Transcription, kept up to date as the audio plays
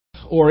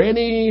or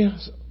any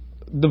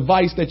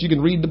device that you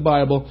can read the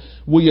Bible,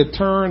 will you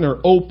turn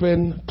or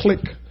open, click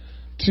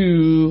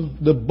to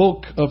the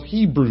book of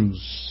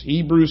Hebrews.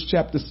 Hebrews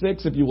chapter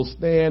 6, if you will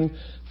stand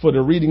for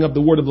the reading of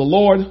the word of the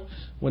Lord.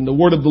 When the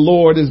word of the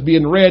Lord is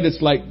being read,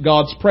 it's like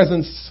God's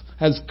presence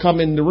has come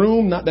in the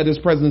room. Not that his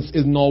presence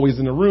isn't always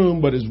in the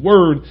room, but his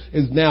word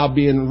is now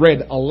being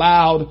read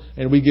aloud,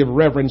 and we give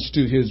reverence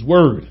to his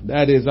word.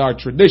 That is our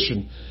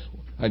tradition.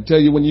 I tell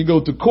you, when you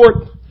go to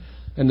court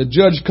and the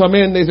judge come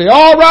in, they say,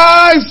 all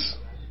rise.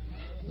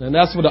 And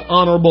that's for the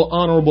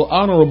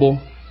honorable.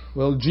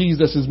 Well,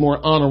 Jesus is more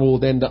honorable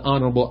than the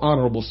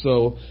honorable.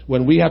 So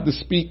when we have to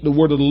speak the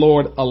word of the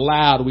Lord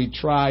aloud, we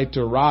try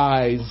to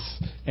rise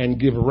and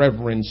give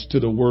reverence to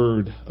the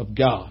word of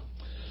God.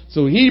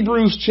 So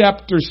Hebrews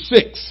chapter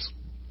 6,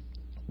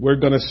 we're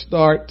going to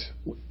start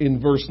in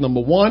verse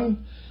number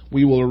 1.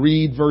 We will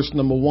read verse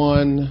number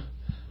 1,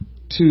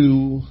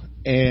 2,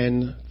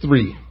 and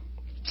 3.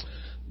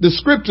 The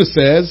scripture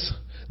says,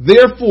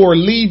 therefore,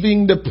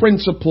 leaving the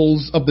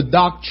principles of the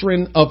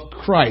doctrine of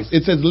Christ.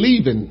 It says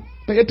leaving.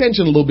 Pay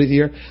attention a little bit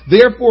here.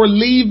 Therefore,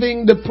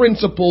 leaving the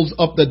principles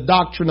of the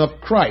doctrine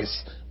of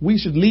Christ. We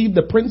should leave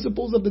the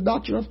principles of the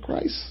doctrine of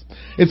Christ.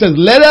 It says,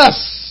 let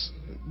us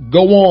go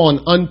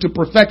on unto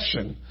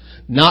perfection,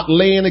 not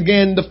laying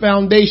again the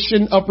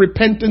foundation of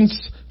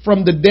repentance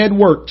from the dead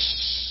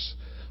works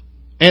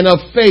and of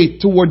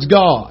faith towards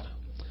God,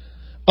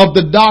 of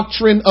the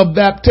doctrine of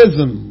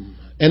baptism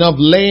and of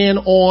laying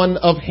on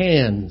of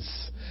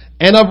hands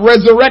and of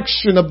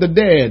resurrection of the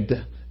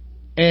dead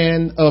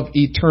and of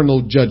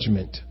eternal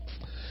judgment.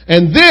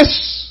 And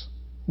this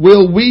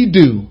will we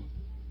do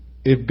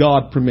if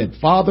God permit.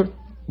 Father,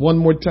 one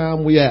more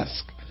time we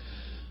ask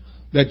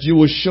that you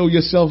will show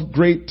yourself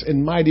great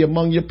and mighty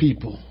among your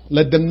people.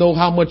 Let them know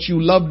how much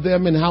you love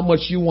them and how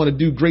much you want to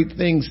do great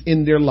things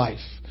in their life.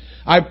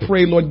 I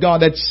pray, Lord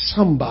God, that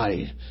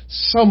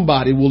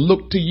somebody will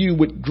look to you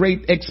with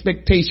great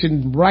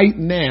expectation right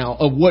now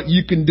of what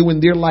you can do in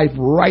their life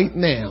right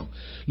now.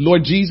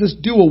 Lord Jesus,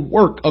 do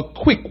a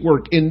quick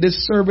work in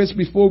this service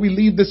before we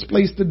leave this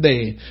place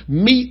today.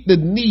 Meet the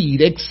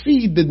need,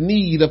 exceed the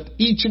need of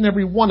each and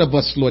every one of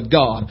us, Lord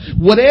God.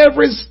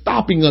 Whatever is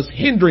stopping us,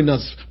 hindering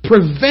us,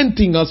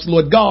 preventing us,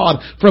 Lord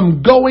God,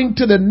 from going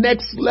to the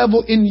next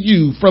level in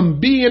you, from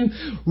being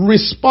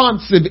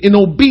responsive in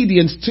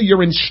obedience to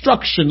your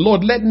instruction.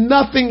 Lord, let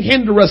nothing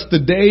hinder us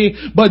today,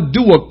 but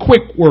do a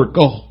quick work.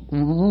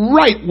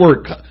 Right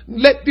work.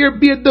 Let there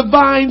be a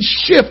divine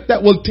shift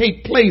that will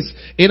take place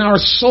in our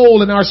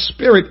soul and our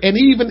spirit and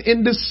even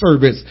in this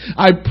service.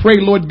 I pray,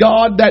 Lord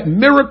God, that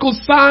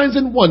miracles, signs,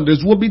 and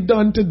wonders will be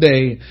done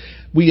today.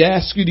 We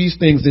ask you these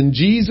things in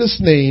Jesus'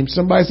 name.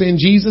 Somebody say in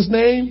Jesus'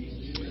 name.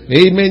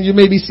 Amen. You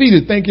may be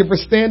seated. Thank you for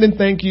standing.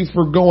 Thank you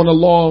for going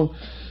along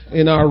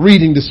in our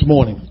reading this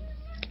morning.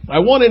 I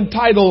want to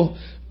entitle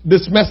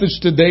this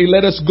message today,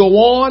 Let Us Go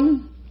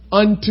On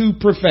Unto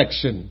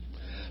Perfection.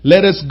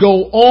 Let us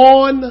go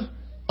on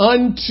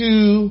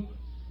unto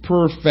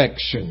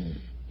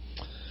perfection.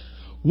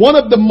 One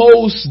of the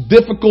most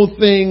difficult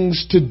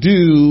things to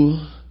do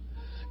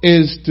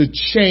is to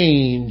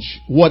change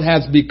what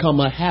has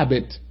become a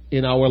habit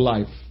in our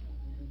life.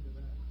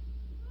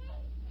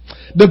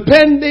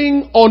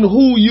 Depending on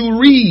who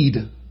you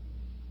read,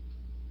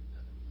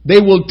 they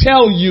will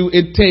tell you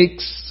it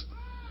takes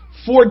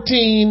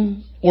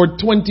 14 or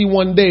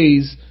 21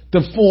 days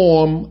to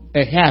form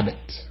a habit.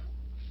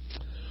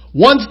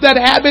 Once that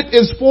habit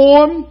is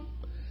formed,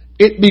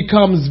 it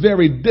becomes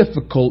very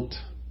difficult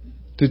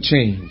to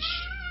change.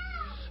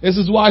 This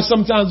is why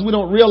sometimes we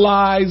don't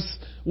realize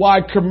why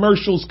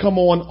commercials come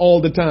on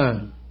all the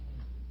time.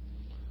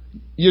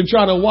 You're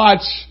trying to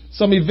watch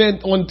some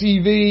event on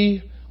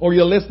TV or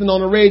you're listening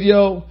on the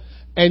radio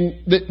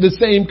and the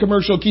same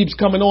commercial keeps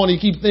coming on. You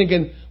keep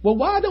thinking, well,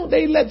 why don't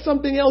they let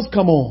something else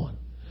come on?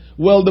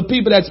 Well, the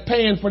people that's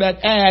paying for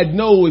that ad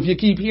know if you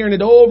keep hearing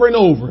it over and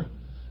over.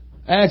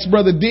 Ask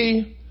Brother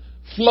D.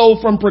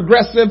 Flow from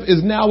Progressive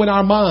is now in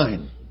our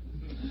mind.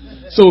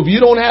 So if you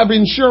don't have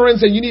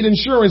insurance and you need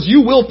insurance,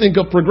 you will think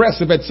of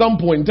Progressive at some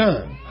point in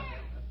time.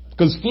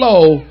 Because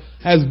Flow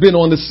has been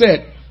on the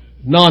set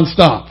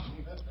nonstop.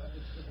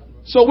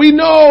 So we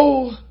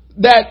know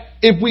that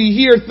if we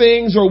hear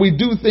things or we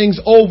do things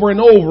over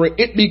and over,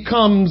 it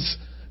becomes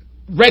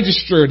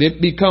registered. It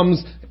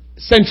becomes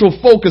central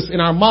focus in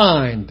our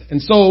mind.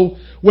 And so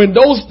when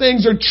those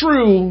things are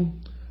true,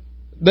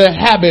 the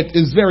habit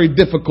is very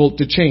difficult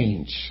to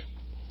change.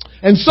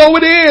 And so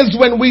it is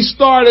when we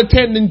start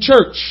attending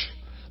church,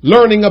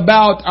 learning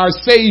about our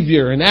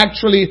Savior and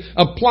actually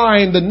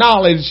applying the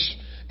knowledge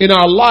in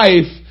our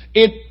life,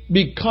 it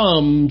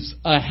becomes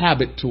a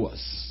habit to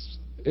us.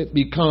 It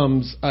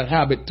becomes a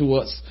habit to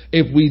us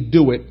if we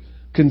do it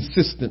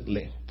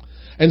consistently.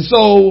 And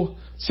so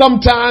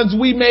sometimes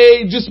we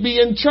may just be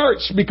in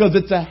church because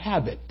it's a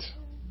habit.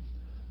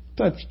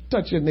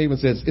 Touch your neighbor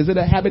and says, is it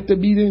a habit to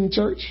be in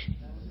church?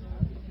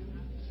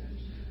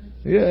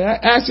 Yeah,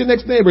 ask your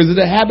next neighbor, is it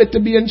a habit to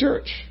be in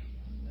church?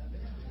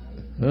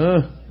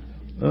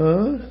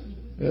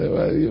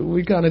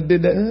 We kind of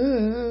did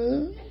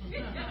that.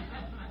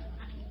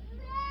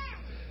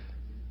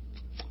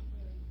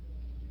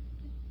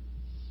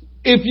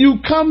 if you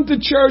come to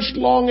church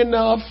long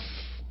enough,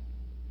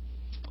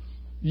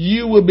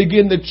 you will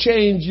begin to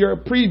change your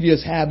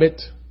previous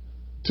habit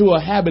to a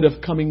habit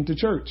of coming to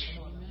church.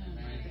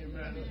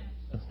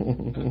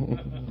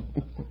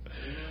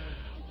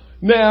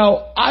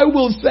 Now, I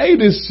will say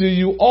this to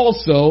you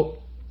also,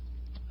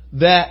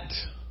 that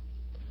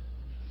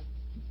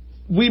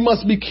we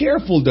must be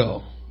careful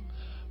though,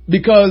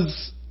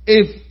 because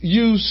if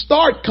you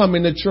start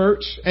coming to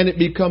church and it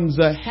becomes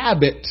a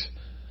habit,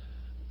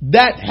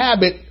 that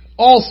habit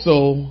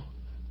also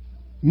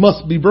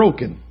must be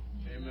broken.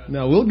 Amen.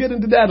 Now we'll get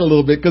into that a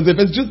little bit, because if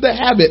it's just a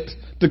habit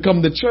to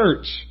come to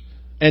church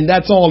and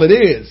that's all it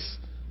is,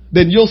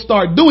 then you'll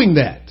start doing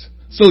that.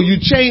 So you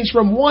change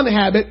from one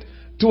habit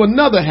to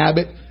another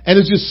habit, and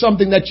it's just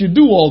something that you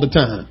do all the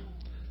time.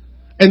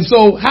 And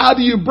so how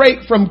do you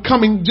break from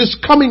coming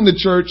to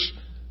church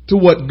to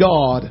what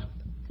God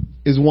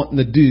is wanting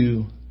to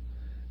do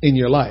in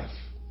your life?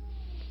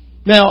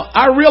 Now,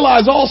 I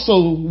realize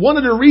also one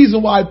of the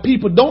reasons why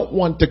people don't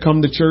want to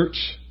come to church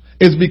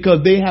is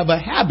because they have a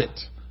habit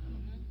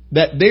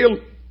that they're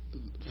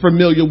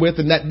familiar with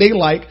and that they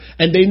like,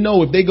 and they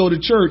know if they go to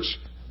church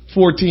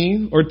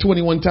 14 or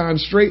 21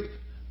 times straight,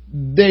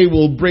 they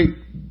will break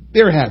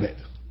their habit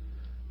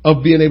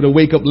of being able to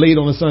wake up late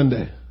on a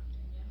Sunday.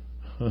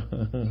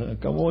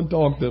 Come on,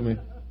 talk to me.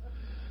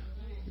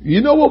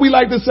 You know what we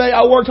like to say?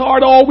 I worked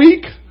hard all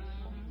week.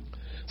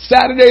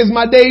 Saturday is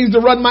my days to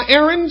run my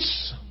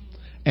errands,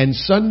 and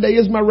Sunday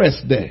is my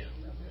rest day.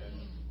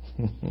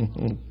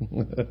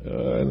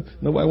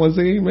 Nobody wants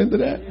to say amen to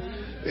that?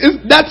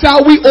 That's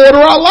how we order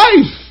our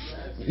life.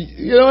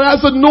 You know,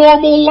 that's a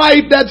normal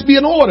life that's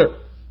being ordered.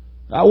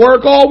 I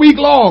work all week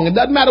long. It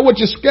doesn't matter what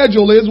your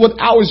schedule is, what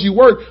hours you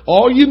work.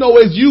 All you know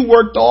is you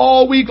worked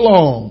all week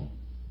long.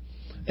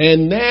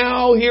 And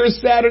now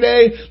here's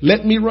Saturday.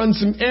 Let me run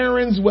some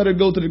errands, whether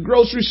go to the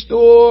grocery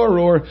store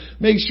or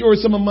make sure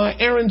some of my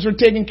errands are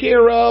taken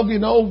care of. You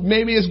know,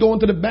 maybe it's going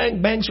to the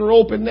bank. Banks are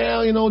open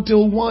now, you know,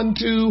 till 1,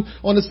 2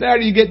 on the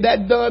Saturday. You get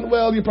that done.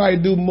 Well, you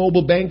probably do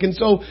mobile banking.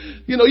 So,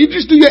 you know, you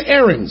just do your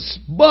errands,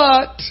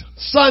 but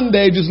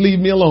Sunday, just leave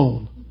me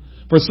alone.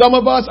 For some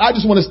of us, I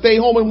just want to stay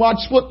home and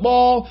watch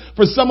football.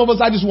 For some of us,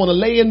 I just want to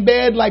lay in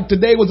bed, like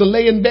today was a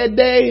lay in bed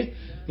day.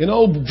 You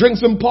know, drink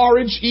some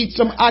porridge, eat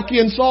some ackee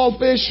and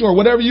saltfish, or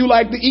whatever you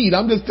like to eat.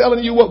 I'm just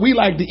telling you what we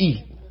like to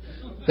eat.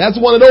 That's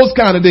one of those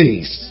kind of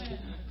days.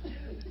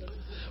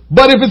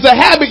 But if it's a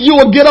habit, you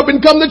will get up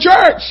and come to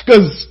church,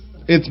 because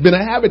it's been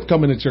a habit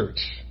coming to church.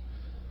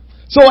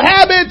 So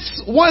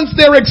habits, once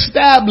they're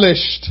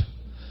established,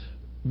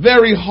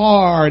 very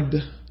hard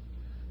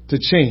to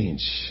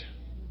change.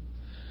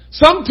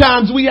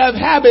 Sometimes we have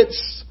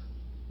habits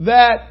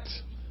that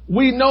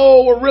we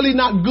know are really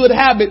not good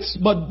habits,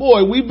 but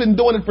boy, we've been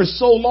doing it for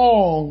so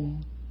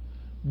long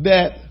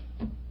that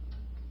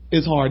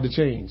it's hard to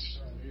change.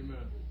 Amen.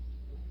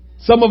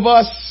 Some of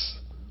us,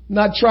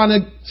 not trying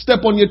to step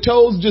on your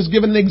toes, just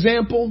giving an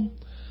example.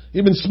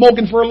 You've been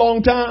smoking for a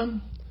long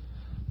time.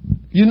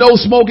 You know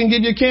smoking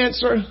gives you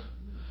cancer,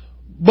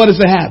 but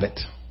it's a habit.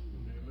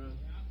 Amen.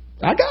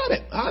 I got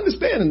it. I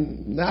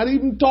understand. Not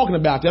even talking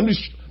about it. I'm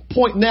just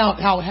pointing out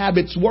how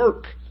habits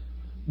work.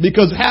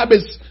 Because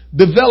habits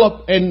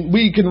develop and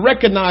we can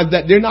recognize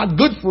that they're not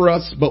good for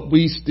us, but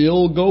we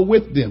still go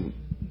with them.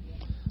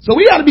 So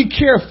we got to be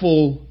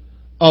careful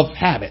of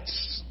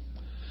habits.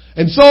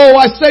 And so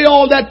I say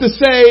all that to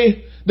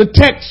say the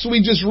text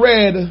we just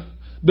read,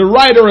 the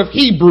writer of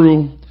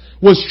Hebrew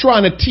was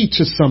trying to teach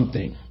us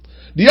something.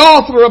 The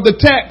author of the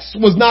text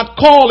was not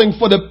calling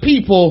for the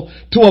people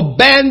to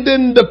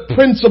abandon the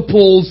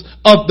principles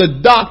of the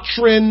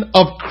doctrine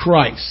of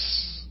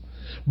Christ,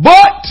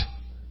 but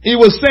he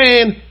was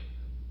saying,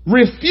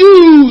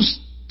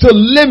 refuse to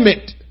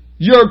limit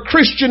your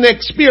Christian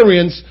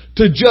experience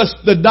to just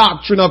the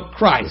doctrine of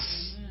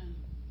Christ.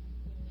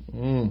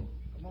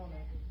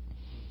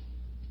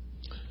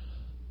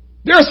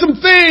 There are some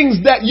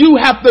things that you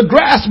have to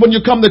grasp when you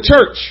come to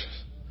church.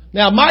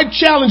 Now, my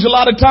challenge a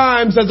lot of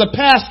times as a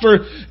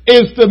pastor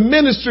is to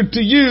minister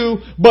to you,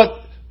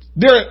 but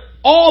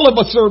all of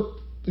us are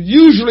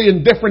usually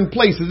in different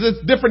places.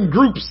 It's different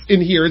groups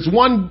in here. It's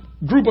one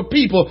group of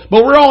people,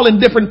 but we're all in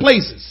different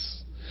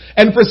places.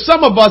 And for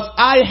some of us,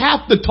 I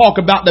have to talk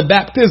about the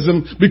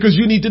baptism because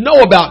you need to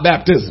know about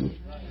baptism.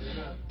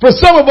 For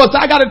some of us,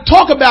 I got to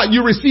talk about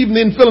you receiving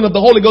the infilling of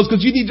the Holy Ghost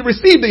because you need to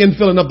receive the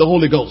infilling of the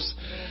Holy Ghost.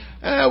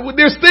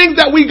 There's things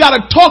that we got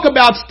to talk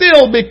about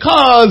still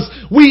because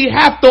we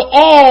have to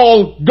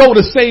all go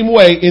the same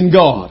way in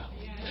God.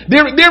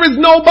 There is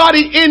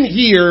nobody in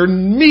here,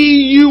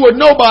 me, you, or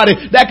nobody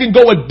that can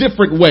go a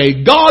different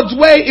way. God's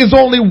way is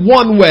only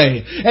one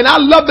way. And I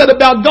love that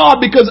about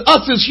God because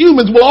us as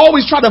humans will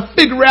always try to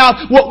figure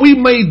out what we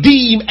may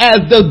deem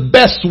as the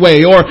best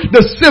way or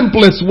the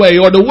simplest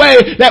way or the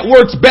way that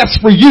works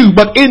best for you.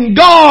 But in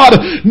God,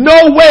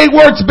 no way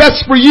works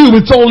best for you.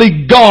 It's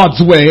only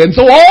God's way. And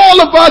so all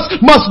of us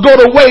must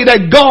go the way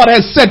that God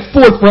has set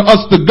forth for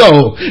us to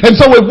go. And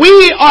so if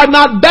we are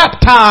not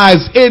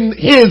baptized in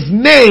His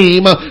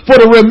name for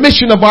the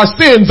remission of our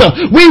sins,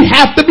 we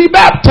have to be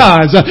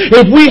baptized.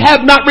 If we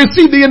have not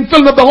received the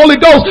infilling of the Holy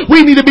Ghost,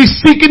 we need to be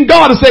seeking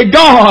God and say,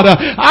 God,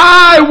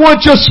 I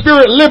want your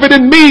spirit living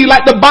in me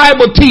like the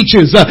Bible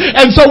teaches.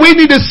 And so we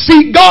need to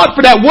seek God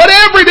for that.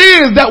 Whatever it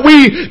is that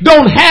we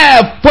don't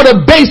have for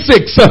the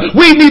basics,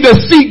 we need to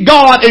seek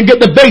God and get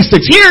the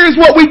basics. Here is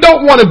what we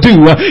don't want to do.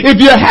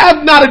 If you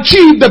have not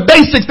achieved the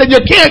basics, then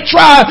you can't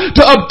try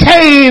to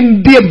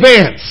obtain the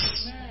advance.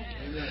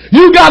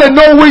 You gotta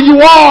know where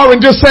you are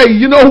and just say,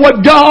 you know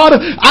what, God,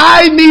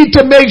 I need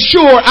to make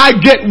sure I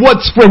get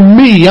what's for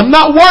me. I'm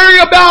not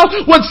worried about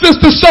what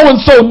sister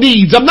so-and-so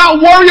needs. I'm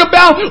not worried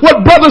about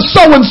what brother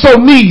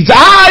so-and-so needs.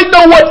 I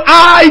know what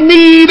I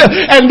need,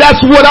 and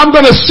that's what I'm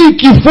gonna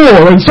seek you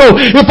for. And so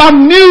if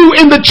I'm new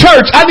in the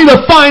church, I need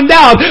to find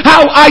out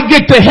how I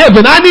get to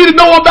heaven. I need to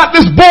know about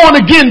this born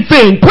again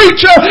thing.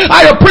 Preacher,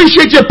 I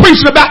appreciate you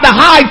preaching about the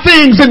high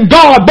things in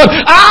God, but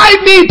I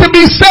need to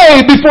be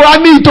saved before I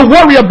need to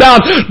worry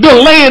about the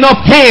laying of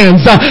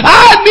hands.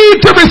 I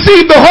need to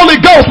receive the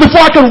Holy Ghost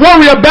before I can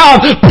worry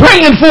about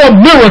praying for a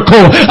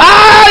miracle.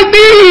 I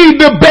need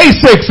the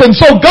basics. And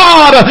so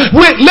God,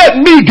 let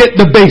me get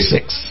the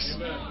basics.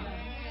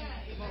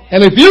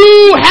 And if you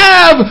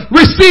have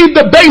received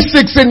the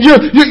basics and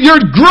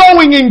you're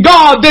growing in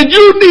God, then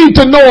you need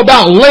to know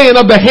about laying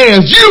of the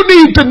hands. You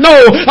need to know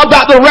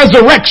about the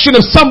resurrection.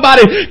 If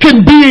somebody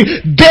can be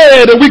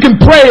dead and we can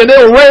pray and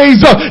they'll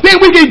raise up,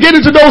 then we can get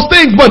into those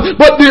things. But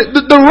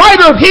the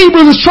writer of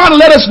Hebrews is trying to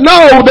let us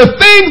know the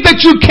things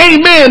that you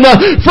came in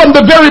from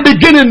the very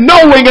beginning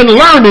knowing and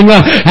learning.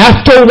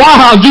 After a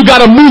while, you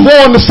got to move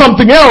on to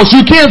something else.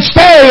 You can't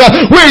stay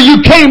where you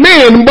came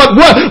in. But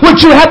what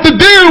you have to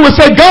do is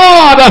say,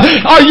 God,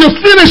 are you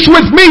finished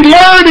with me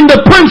learning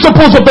the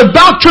principles of the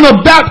doctrine of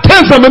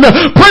baptism and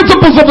the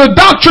principles of the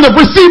doctrine of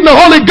receiving the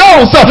Holy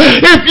Ghost?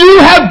 If you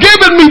have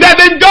given me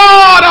that, then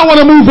God, I want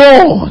to move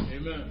on.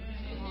 Amen.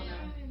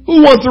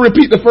 Who wants to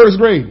repeat the first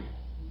grade?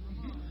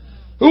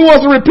 Who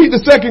wants to repeat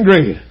the second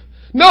grade?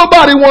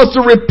 Nobody wants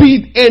to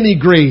repeat any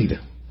grade.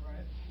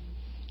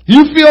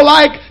 You feel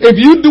like if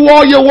you do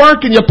all your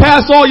work and you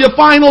pass all your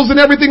finals and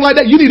everything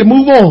like that, you need to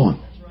move on.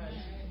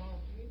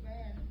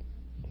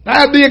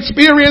 I have the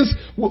experience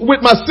with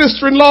my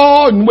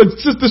sister-in-law and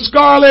with Sister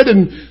Scarlett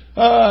and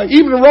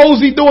even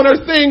Rosie doing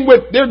her thing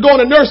they're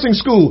going to nursing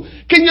school.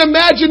 Can you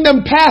imagine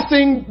them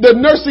passing the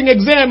nursing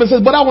exam and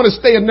says, but I want to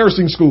stay in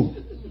nursing school.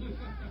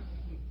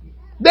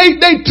 They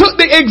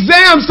took the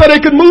exam so they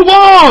could move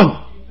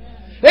on.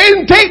 They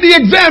didn't take the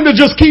exam to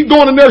just keep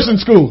going to nursing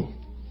school.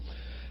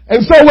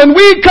 And so when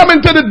we come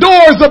into the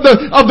doors of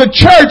the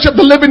church of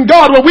the living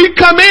God, when we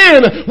come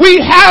in,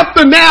 we have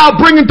to now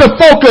bring into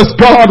focus,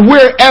 God,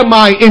 where am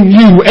I in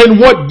you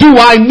and what do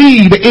I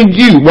need in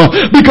you?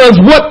 Because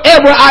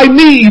whatever I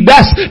need,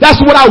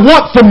 that's what I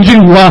want from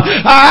you.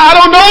 I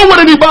don't know what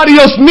anybody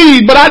else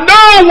needs, but I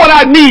know what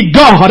I need,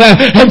 God.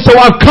 And so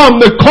I've come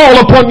to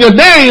call upon your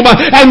name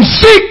and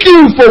seek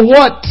you for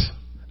what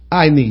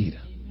I need.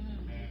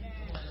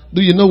 Do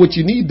you know what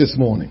you need this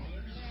morning?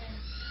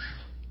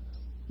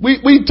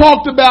 We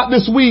talked about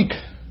this week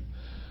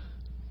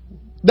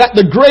that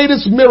the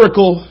greatest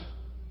miracle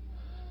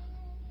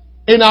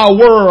in our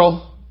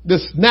world,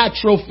 this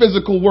natural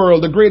physical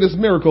world, the greatest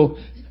miracle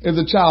is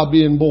a child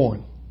being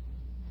born.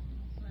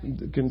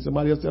 Can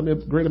somebody else tell me a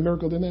greater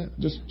miracle than that?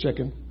 Just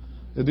checking.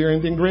 Is there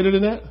anything greater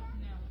than that?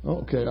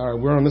 Okay, all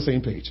right, we're on the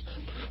same page.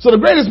 So the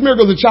greatest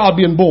miracle is a child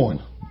being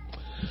born.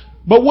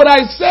 But what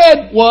I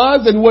said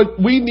was, and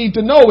what we need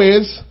to know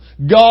is,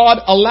 God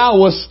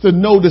allow us to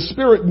know the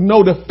spirit,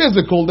 know the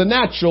physical, the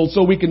natural,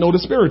 so we can know the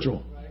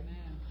spiritual.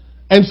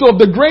 And so if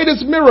the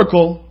greatest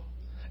miracle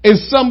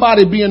is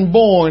somebody being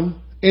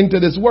born into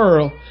this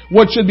world,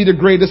 what should be the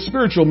greatest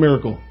spiritual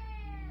miracle?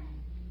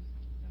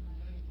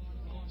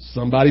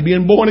 Somebody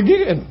being born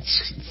again.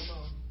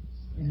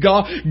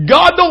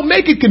 God don't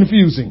make it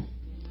confusing.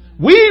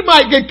 We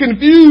might get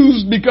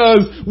confused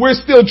because we're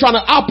still trying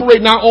to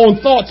operate in our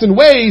own thoughts and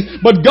ways,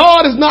 but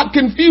God is not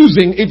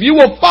confusing. If you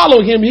will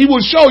follow him, he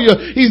will show you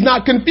he's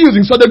not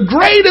confusing. So the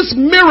greatest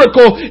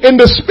miracle in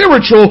the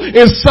spiritual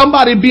is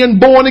somebody being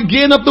born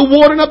again of the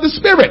water and of the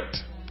Spirit.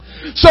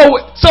 So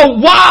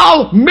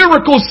while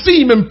miracles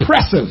seem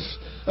impressive,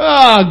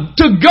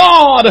 to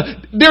God,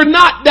 they're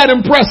not that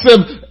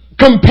impressive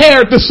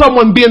compared to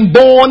someone being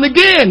born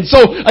again.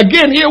 So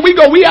again, here we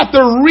go. We have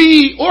to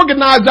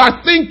reorganize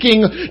our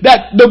thinking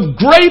that the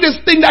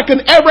greatest thing that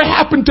can ever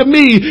happen to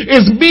me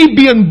is me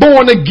being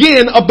born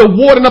again of the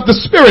water and of the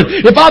Spirit.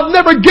 If I've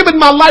never given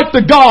my life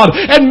to God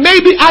and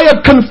maybe I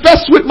have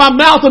confessed with my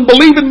mouth and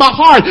believed in my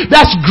heart,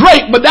 that's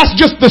great, but that's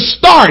just the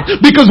start.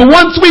 Because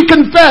once we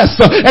confess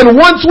and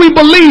once we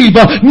believe,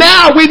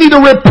 now we need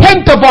to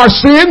repent of our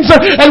sins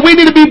and we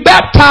need to be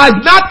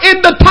baptized not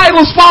in the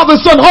titles Father,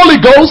 Son, Holy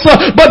Ghost,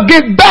 but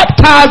get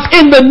baptized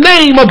in the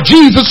name of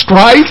Jesus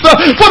Christ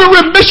for the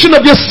remission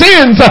of your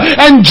sins.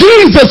 And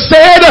Jesus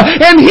said,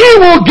 and he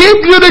will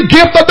give you the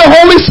gift of the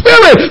Holy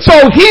Spirit. So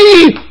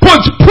he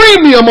puts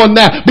premium on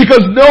that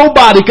because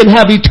nobody can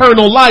have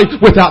eternal life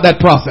without that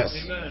process.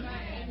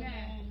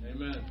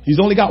 Amen. He's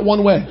only got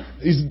one way.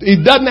 He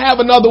doesn't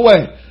have another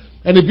way.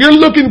 And if you're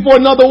looking for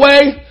another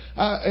way,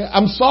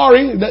 I'm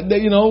sorry that,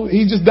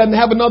 he just doesn't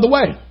have another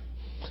way.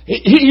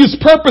 He's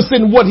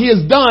purposing what he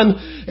has done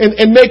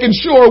and making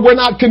sure we're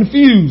not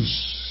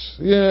confused.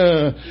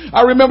 Yeah.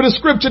 I remember the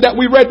scripture that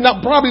we read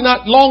probably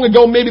not long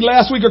ago, maybe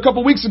last week or a couple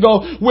weeks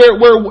ago, where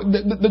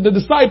the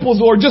disciples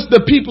or just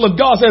the people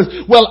of God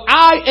says, well,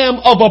 I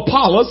am of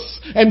Apollos.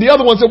 And the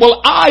other one said,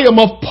 well, I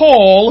am of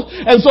Paul.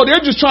 And so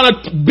they're just trying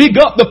to big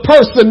up the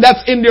person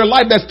that's in their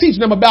life that's teaching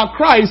them about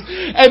Christ.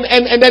 And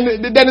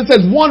then it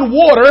says one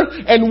water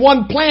and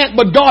one plant,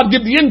 but God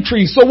give the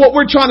increase. So what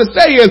we're trying to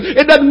say is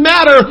it doesn't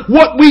matter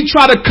what we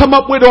try to come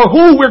up with or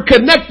who we're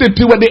connected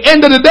to. At the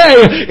end of the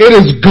day, it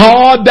is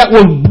God that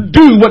will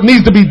do what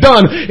needs to be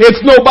done.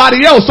 It's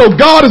nobody else. So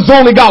God has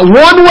only got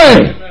one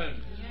way.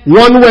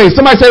 One way.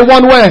 Somebody say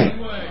one way.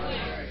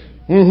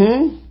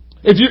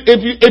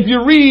 If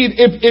you read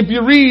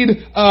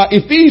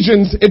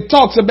Ephesians, it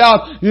talks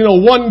about,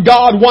 one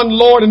God, one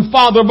Lord and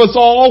Father of us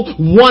all,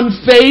 one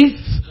faith,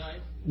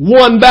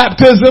 one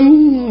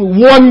baptism,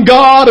 one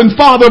God and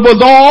Father of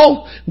us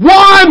all.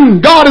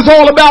 One! God is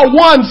all about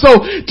one.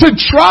 So to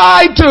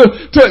try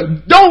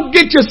to don't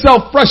get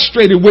yourself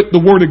frustrated with the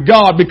Word of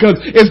God because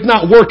it's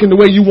not working the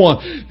way you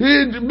want.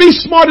 Be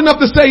smart enough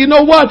to say, you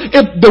know what?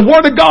 If the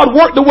Word of God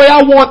worked the way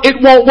I want, it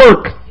won't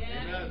work.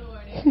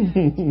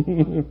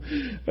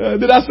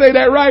 Did I say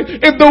that right?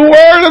 If the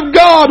Word of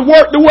God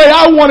worked the way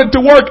I want it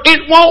to work,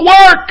 it won't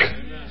work.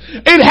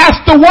 It has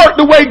to work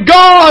the way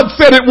God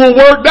said it will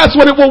work. That's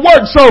when it will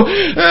work. So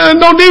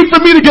no need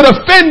for me to get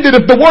offended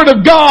if the Word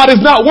of God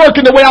is not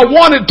working the way I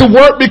want it to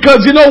work,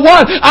 because you know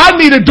what? I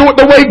need to do it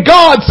the way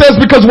God says,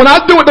 because when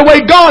I do it the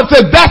way God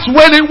says, that's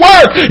when it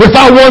works. If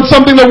I want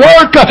something to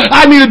work,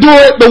 I need to do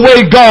it the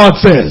way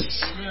God says.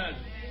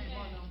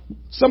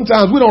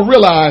 Sometimes we don't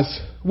realize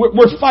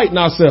we're fighting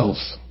ourselves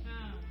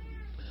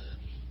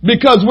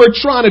because we're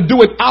trying to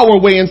do it our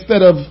way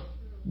instead of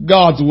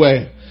God's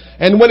way.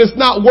 And when it's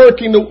not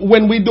working,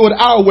 when we do it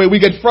our way, we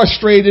get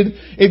frustrated.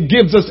 It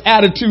gives us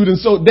attitude. And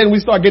so then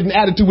we start getting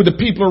attitude with the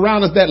people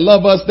around us that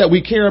love us, that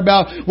we care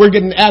about. We're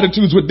getting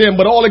attitudes with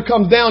them. But all it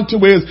comes down to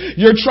is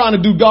you're trying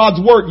to do God's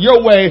work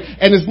your way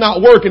and it's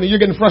not working and you're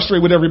getting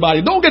frustrated with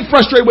everybody. Don't get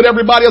frustrated with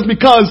everybody else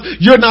because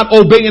you're not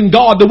obeying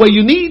God the way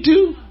you need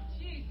to.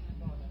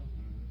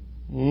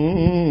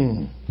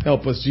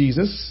 Help us,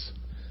 Jesus.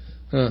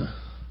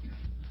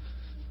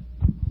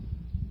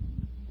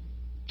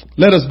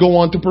 Let us go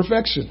on to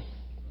perfection.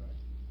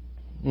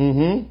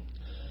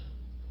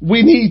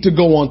 We need to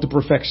go on to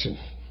perfection.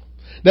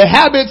 The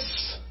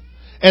habits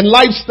and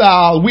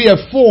lifestyle we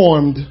have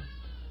formed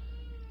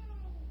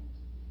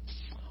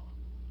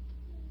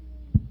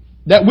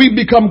that we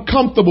become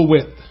comfortable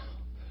with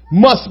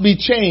must be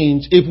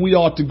changed if we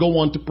are to go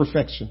on to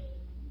perfection.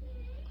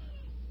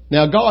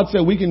 Now, God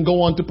said we can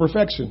go on to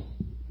perfection.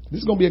 This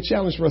is going to be a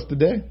challenge for us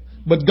today,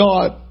 but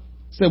God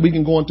said we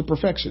can go on to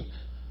perfection.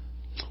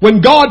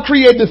 When God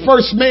created the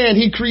first man,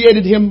 He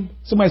created him,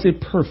 somebody say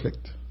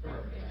perfect.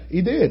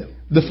 He did.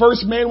 The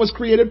first man was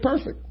created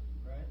perfect.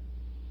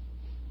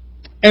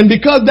 And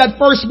because that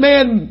first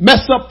man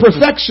messed up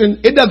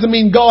perfection, it doesn't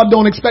mean God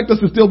don't expect us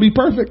to still be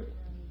perfect.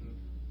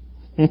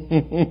 Because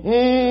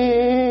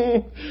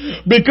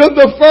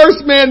the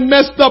first man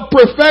messed up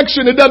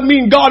perfection, it doesn't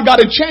mean God got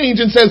to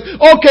change and says,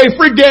 okay,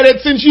 forget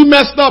it. Since you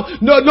messed up,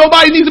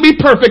 nobody needs to be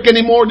perfect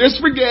anymore.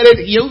 Just forget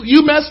it.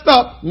 You messed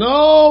up.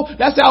 No,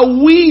 that's how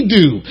we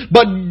do.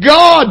 But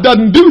God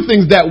doesn't do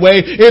things that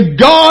way. If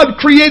God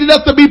created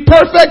us to be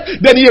perfect,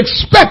 then He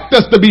expects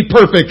us to be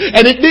perfect.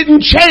 And it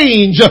didn't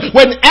change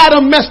when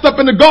Adam messed up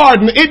in the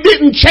garden. It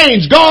didn't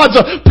change God's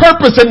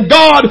purpose and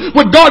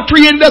what God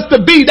created us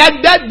to be.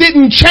 That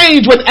didn't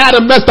change when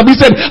Adam messed up. He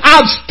said,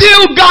 I've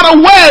still got a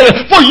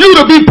way for you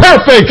to be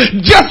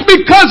perfect. Just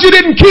because you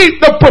didn't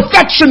keep the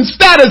perfection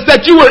status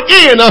that you were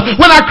in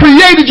when I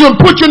created you and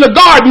put you in the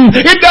garden,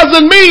 it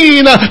doesn't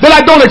mean that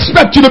I don't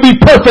expect you to be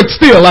perfect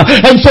still.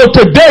 And so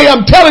today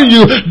I'm telling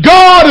you,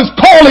 God is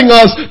calling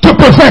us to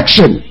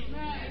perfection.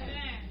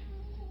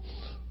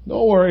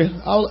 Don't worry.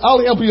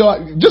 I'll help you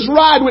out. Just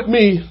ride with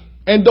me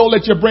and don't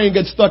let your brain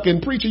get stuck in,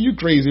 preacher, you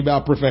crazy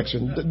about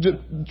perfection.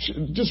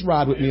 Just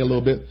ride with me a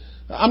little bit.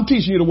 I'm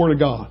teaching you the Word of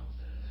God.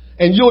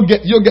 And you'll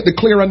get the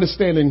clear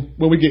understanding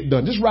when we get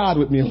done. Just ride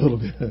with me a little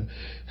bit.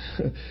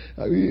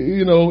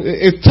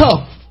 It's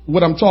tough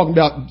what I'm talking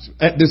about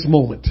at this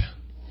moment.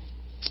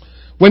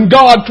 When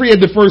God created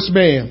the first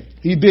man,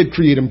 He did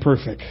create him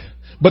perfect.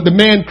 But the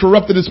man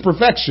corrupted his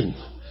perfection.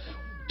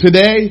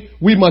 Today,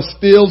 we must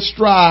still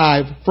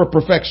strive for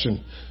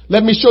perfection.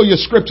 Let me show you a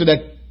scripture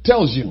that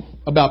tells you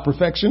about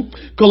perfection.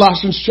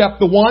 Colossians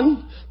chapter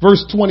 1,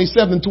 verse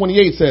 27 and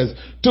 28 says,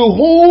 to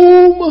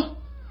whom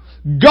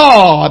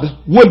God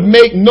would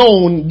make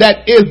known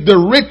that is the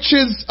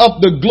riches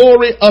of the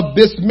glory of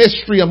this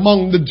mystery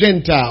among the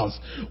Gentiles,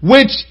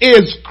 which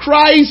is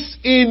Christ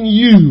in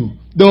you,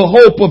 the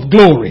hope of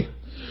glory,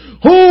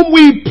 whom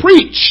we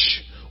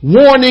preach,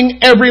 warning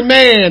every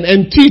man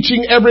and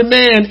teaching every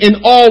man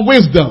in all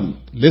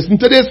wisdom. Listen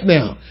to this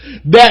now.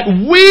 That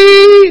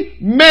we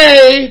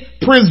may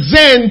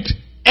present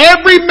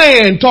Every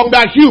man, talking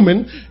about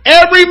human,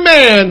 every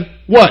man,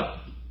 what?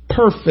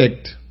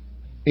 Perfect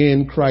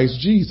in Christ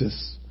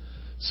Jesus.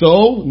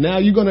 So now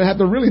you're going to have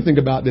to really think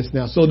about this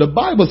now. So the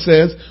Bible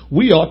says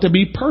we ought to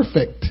be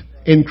perfect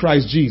in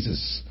Christ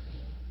Jesus.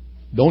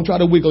 Don't try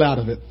to wiggle out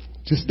of it.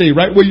 Just stay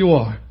right where you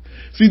are.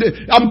 See,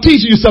 I'm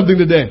teaching you something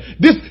today.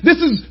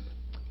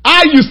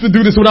 I used to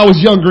do this when I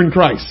was younger in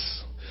Christ.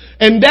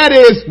 And that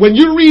is when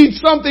you read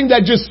something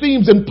that just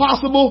seems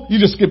impossible, you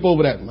just skip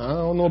over that. I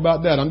don't know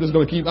about that. I'm just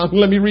going to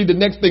let me read the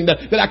next thing that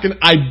I can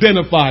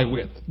identify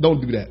with. Don't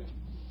do that.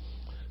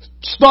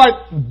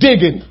 Start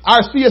digging.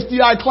 Our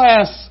CSDI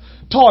class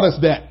taught us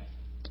that.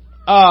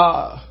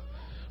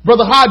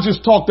 Brother Hodges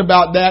talked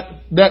about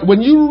that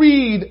when you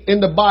read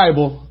in the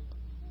Bible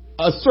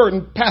a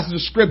certain passage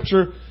of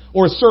scripture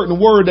or a certain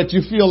word that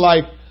you feel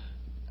like,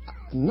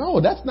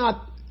 no, that's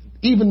not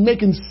even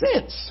making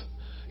sense.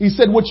 He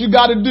said what you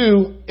got to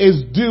do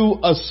is do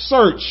a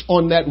search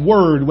on that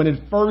word when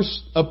it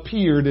first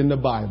appeared in the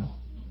Bible.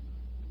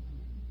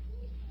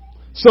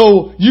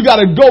 So you got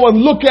to go and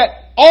look at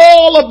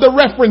all of the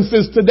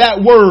references to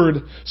that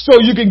word so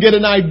you can get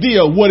an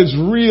idea what it's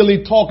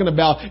really talking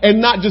about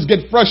and not just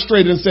get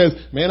frustrated and says,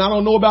 man, I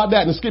don't know about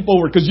that and skip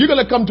over it. Because you're going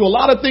to come to a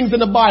lot of things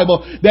in the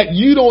Bible that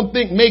you don't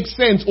think makes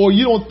sense or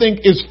you don't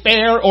think is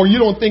fair or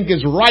you don't think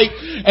is right,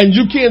 and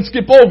you can't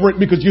skip over it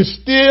because you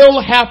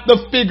still have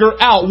to figure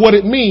out what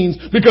it means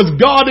because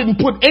God didn't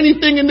put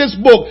anything in this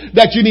book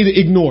that you need to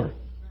ignore.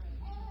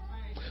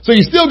 So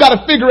you still got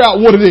to figure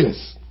out what it is.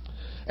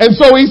 And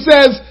so he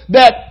says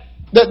that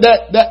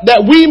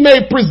we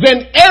may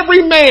present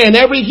every man,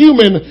 every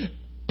human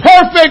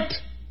perfect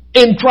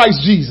in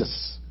Christ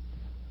Jesus.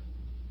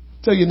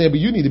 Tell your neighbor,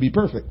 you need to be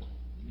perfect.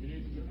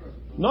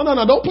 No,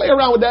 don't play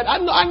around with that. I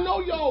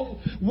know y'all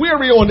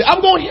weary on it.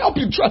 I'm going to help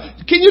you.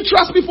 Can you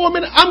trust me for a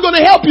minute? I'm going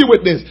to help you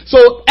with this.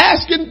 So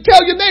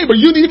tell your neighbor,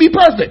 you need to be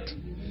perfect.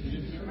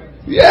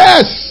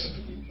 Yes.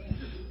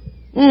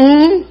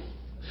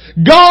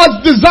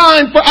 God's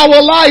design for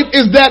our life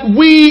is that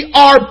we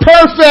are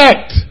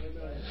perfect.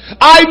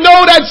 I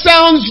know that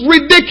sounds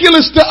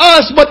ridiculous to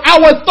us, but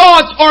our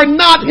thoughts are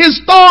not his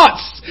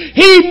thoughts.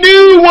 He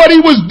knew what he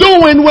was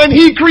doing when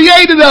he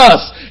created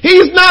us.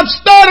 He's not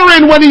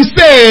stuttering when he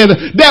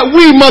said that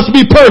we must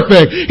be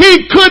perfect.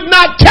 He could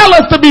not tell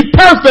us to be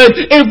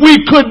perfect if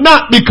we could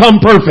not become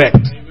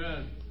perfect.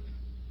 Amen.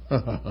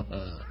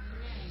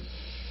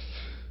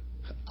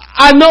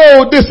 I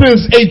know this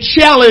is a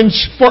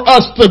challenge for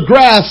us to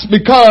grasp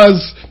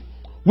because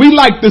we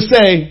like to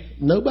say,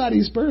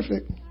 nobody's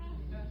perfect.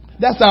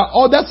 That's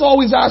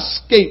always our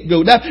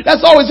scapegoat.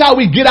 That's always how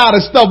we get out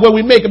of stuff when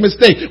we make a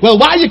mistake. Well,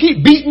 why you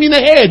keep beating me in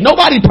the head?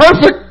 Nobody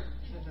perfect.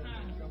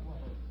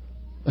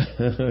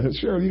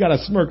 Sure, you got to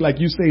smirk like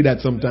you say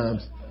that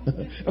sometimes.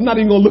 I'm not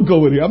even going to look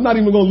over there.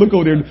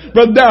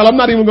 Brother Darrell, I'm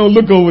not even going to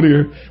look over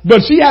there.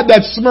 But she had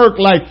that smirk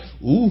like,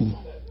 ooh,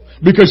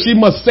 because she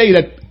must say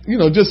that,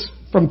 just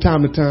from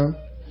time to time.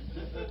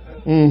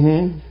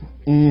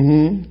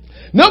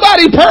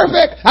 Nobody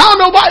perfect. I don't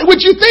know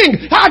what you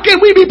think. How can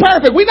we be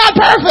perfect? We're not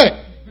perfect.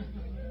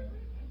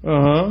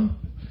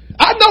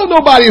 I know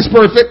nobody is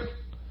perfect.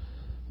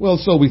 Well,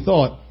 so we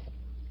thought.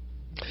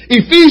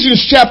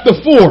 Ephesians chapter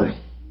 4.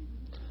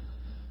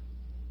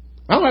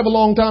 I don't have a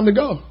long time to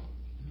go.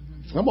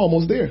 I'm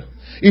almost there.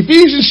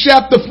 Ephesians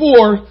chapter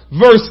 4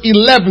 verse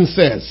 11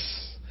 says,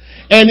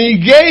 and he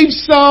gave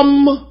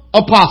some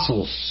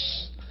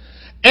apostles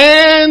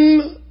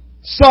and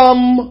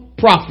some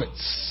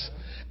prophets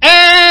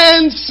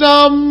and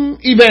some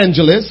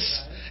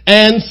evangelists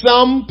and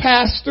some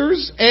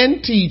pastors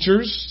and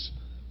teachers.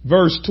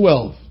 Verse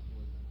 12.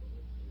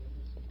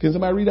 Can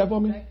somebody read that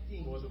for me?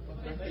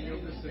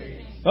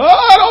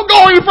 Oh, don't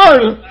go any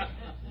further.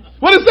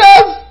 What it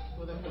says?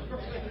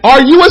 Are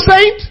you a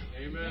saint?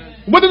 Amen.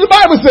 What does the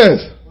Bible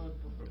says?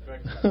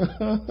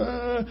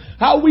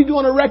 How are we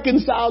going to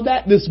reconcile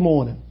that this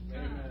morning?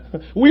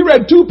 Amen. We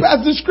read 2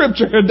 passages of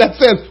scripture that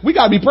says we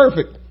got to be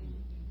perfect.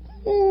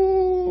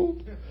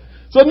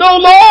 So no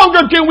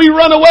longer can we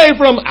run away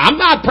from, I'm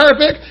not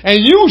perfect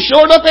and you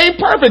sure enough ain't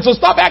perfect. So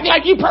stop acting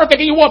like you perfect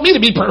and you want me to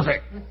be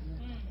perfect.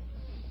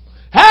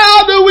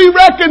 How do we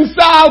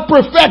reconcile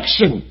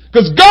perfection?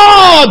 Because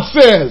God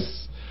says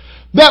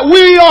that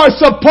we are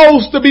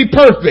supposed to be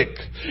perfect.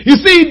 You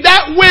see,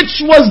 that which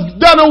was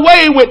done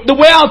away with, the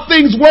way how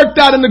things worked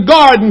out in the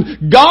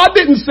garden, God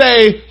didn't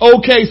say,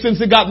 okay,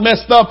 since it got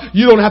messed up,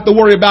 you don't have to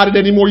worry about it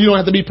anymore. You don't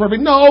have to be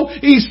perfect. No,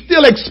 he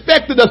still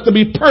expected us to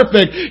be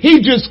perfect.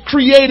 He just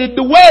created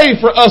the way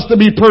for us to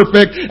be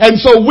perfect. And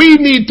so we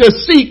need to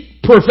seek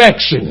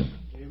perfection.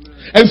 Amen.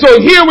 And so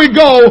here we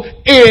go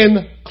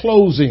in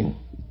closing.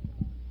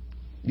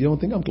 You don't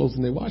think I'm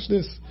closing there? Watch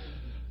this.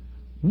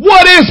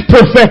 What is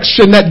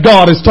perfection that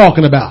God is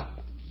talking about?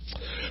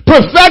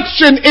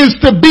 Perfection is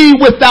to be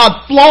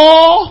without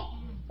flaw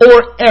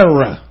or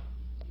error.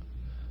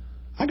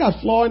 I got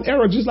flaw and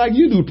error just like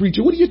you do,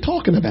 preacher. What are you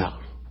talking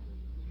about?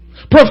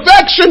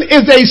 Perfection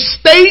is a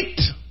state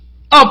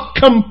of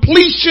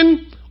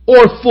completion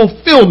or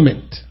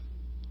fulfillment.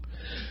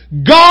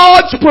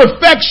 God's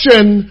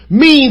perfection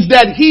means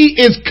that he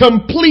is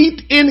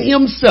complete in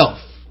himself.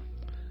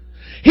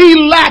 He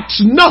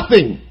lacks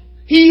nothing.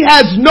 He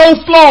has no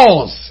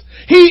flaws.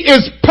 He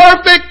is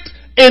perfect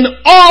in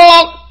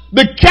all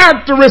the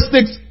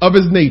characteristics of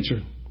his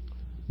nature.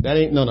 That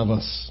ain't none of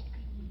us.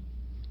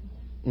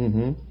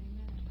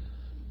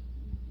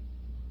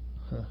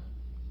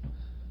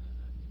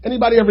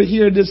 Anybody ever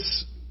hear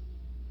this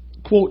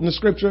quote in the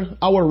scripture?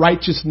 Our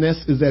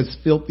righteousness is as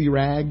filthy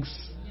rags.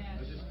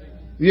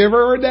 You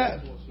ever heard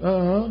that?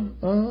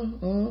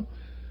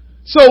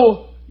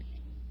 So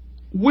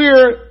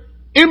we're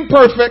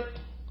imperfect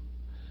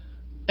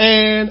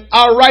and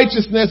our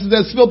righteousness is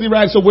as filthy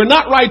rags. So we're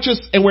not righteous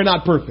and we're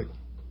not perfect.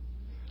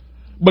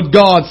 But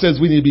God says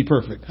we need to be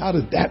perfect. How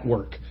does that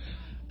work?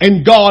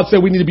 And God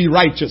said we need to be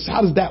righteous.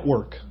 How does that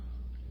work?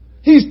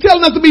 He's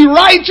telling us to be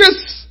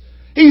righteous.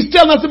 He's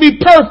telling us to be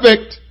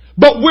perfect,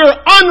 but we're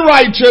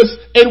unrighteous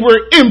and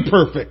we're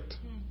imperfect.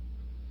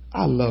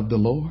 I love the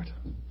Lord.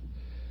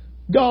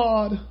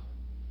 God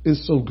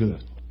is so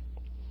good.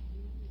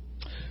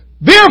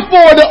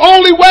 Therefore, the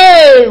only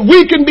way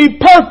we can be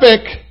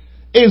perfect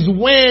is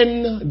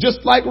when,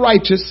 just like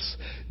righteousness,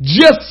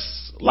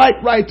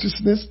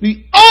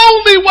 the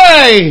only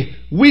way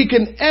we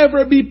can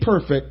ever be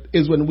perfect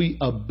is when we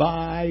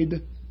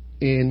abide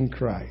in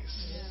Christ.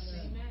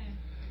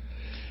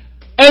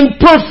 And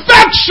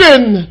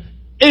perfection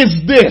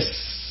is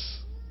this.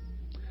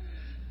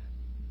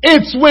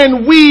 It's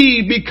when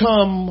we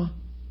become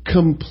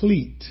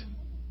complete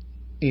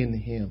in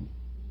him.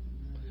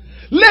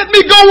 Let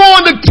me go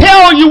on to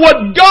tell you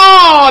what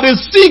God is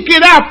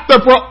seeking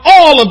after for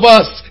all of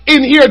us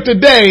in here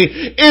today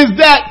is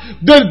that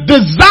the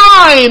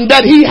design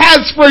that he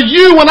has for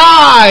you and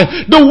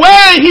I, the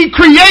way he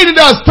created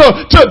us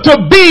to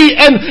be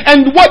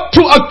and what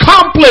to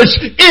accomplish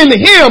in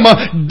him,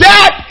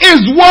 that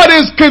is what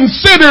is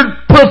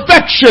considered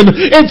perfection.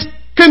 It's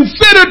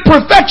considered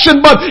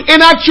perfection, but in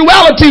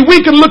actuality,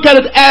 we can look at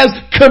it as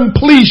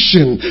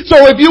completion.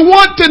 So if you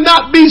want to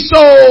not be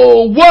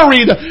so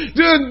worried,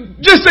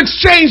 just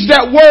exchange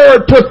that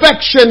word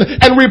perfection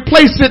and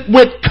replace it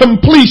with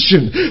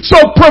completion. So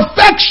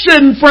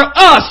perfection for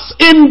us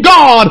in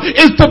God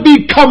is to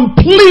be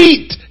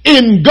complete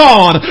in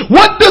God.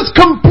 What does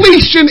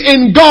completion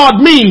in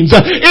God means?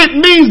 It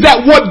means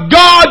that what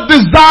God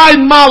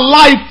designed my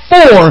life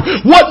for,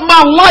 what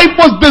my life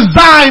was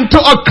designed to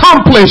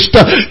accomplish,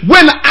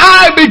 when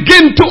I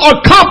begin to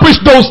accomplish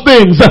those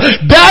things,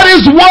 that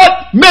is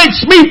what makes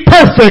me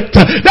perfect.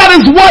 That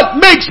is what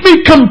makes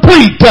me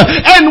complete.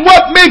 And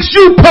what makes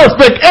you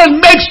perfect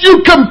and makes you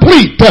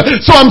complete.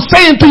 So I'm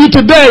saying to you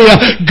today,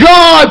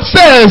 God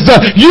says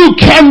you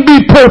can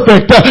be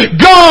perfect.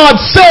 God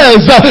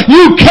says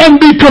you can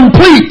be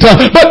complete.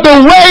 But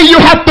the way you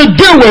have to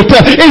do it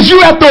is you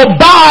have to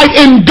abide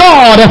in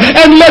God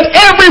and let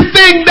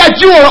everything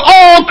that you are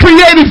all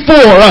created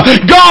for,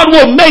 God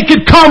will make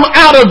it come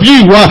out of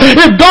you.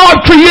 If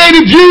God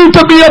created you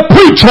to be a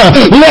preacher,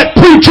 let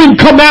preaching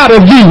come out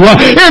of you.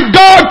 If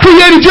God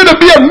created you to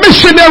be a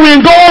missionary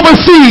and go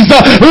overseas,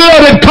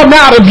 let it come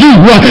out of you.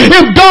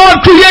 If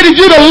God created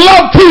you to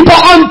love people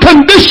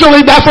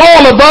unconditionally, that's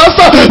all of us,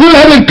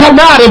 let it come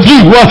out of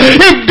you.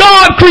 If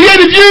God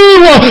created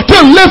you to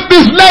lift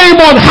his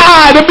name on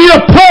high, to be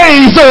a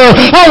praiser,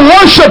 a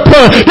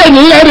worshiper, then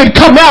let it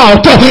come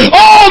out.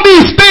 All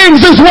these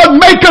things is what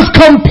make us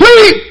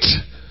complete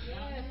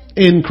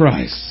in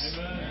Christ.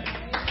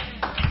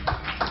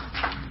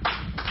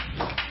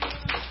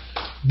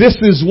 This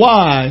is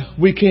why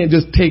we can't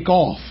just take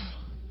off.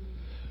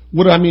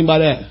 What do I mean by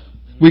that?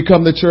 We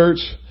come to church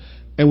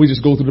and we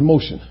just go through the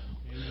motion.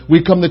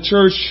 We come to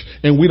church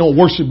and we don't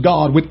worship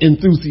God with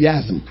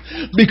enthusiasm,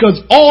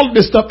 because all of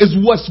this stuff is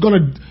what's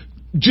going to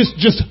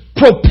just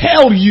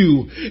propel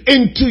you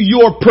into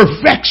your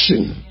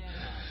perfection.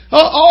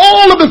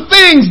 All of the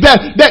things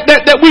that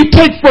we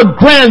take for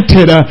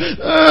granted.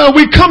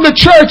 We come to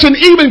church and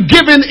even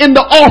giving in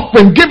the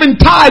offering, giving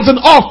tithes and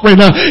offering,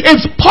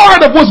 it's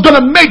part of what's going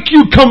to make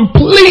you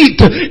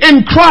complete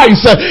in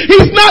Christ.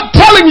 He's not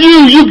telling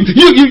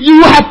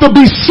you have to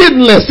be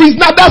sinless.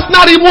 That's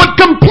not even what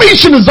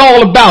completion is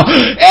all about.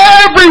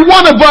 Every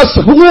one of us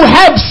who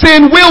have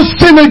sinned will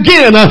sin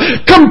again.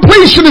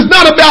 Completion is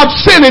not about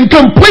sinning.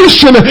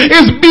 Completion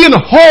is being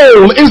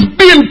whole, is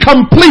being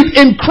complete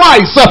in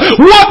Christ.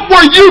 What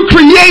were you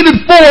created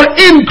for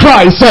in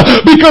Christ?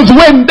 Because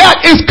when that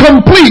is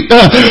complete,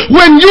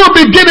 when you're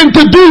beginning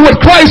to do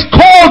what Christ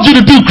called you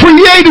to do,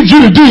 created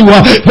you to do,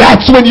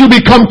 that's when you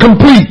become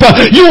complete.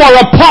 You are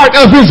a part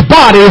of his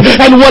body,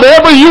 and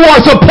whatever you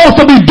are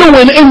supposed to be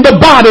doing in the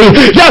body,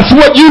 that's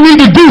what you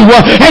need to do.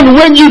 And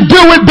when you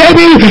do it,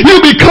 baby, you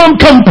become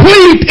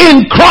complete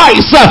in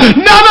Christ.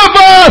 None of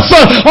us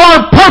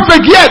are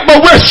perfect yet,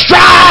 but we're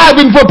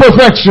striving for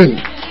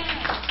perfection.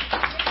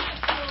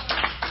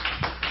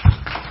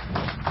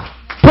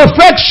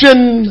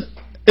 Perfection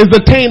is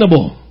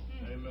attainable.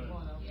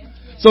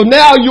 So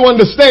now you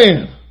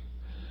understand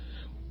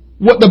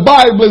what the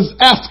Bible is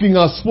asking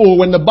us for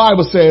when the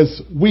Bible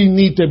says we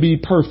need to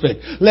be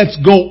perfect. Let's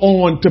go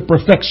on to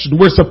perfection.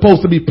 We're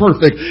supposed to be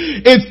perfect.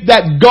 It's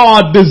that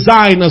God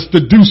designed us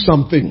to do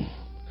something.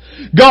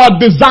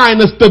 God designed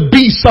us to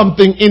be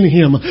something in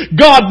Him.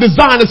 God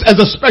designed us as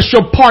a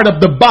special part of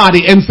the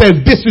body and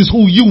says this is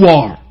who you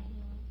are.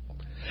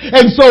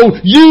 And so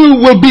you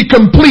will be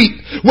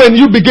complete when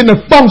you begin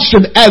to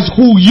function as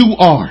who you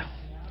are.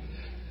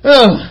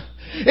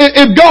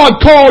 If God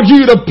called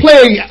you to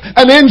play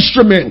an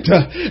instrument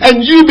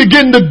and you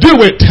begin to do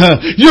it,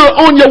 you're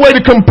on your way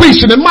to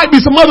completion. There might be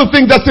some other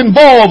things that's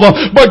involved,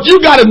 but you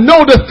got to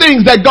know the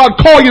things that God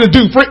called you to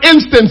do. For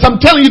instance,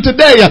 I'm telling you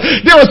today,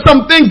 there are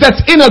some things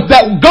that's in us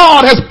that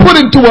God has put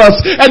into us,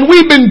 and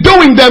we've been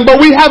doing them,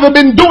 but we haven't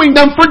been doing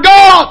them for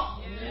God.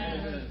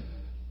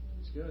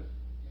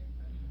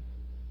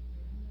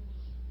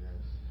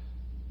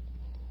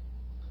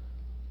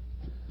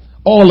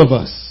 All of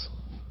us.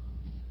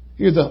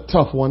 Here's a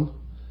tough one.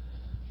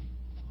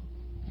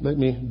 Let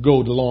me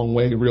go the long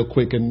way real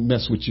quick and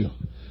mess with you.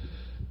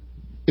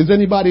 Does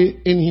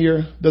anybody in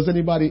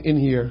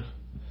here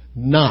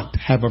not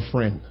have a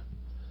friend?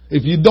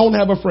 If you don't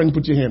have a friend,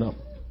 put your hand up.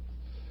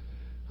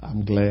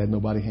 I'm glad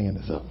nobody hand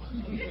is up.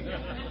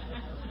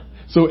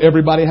 So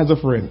everybody has a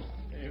friend.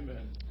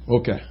 Amen.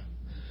 Okay.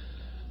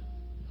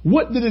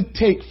 What did it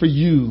take for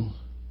you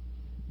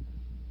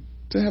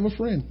to have a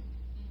friend?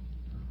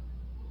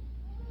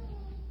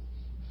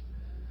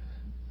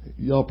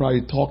 Y'all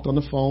probably talked on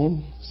the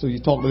phone, so you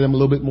talked to them a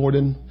little bit more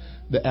than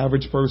the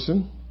average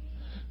person.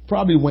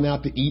 Probably went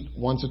out to eat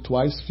once or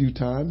twice, a few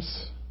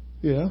times.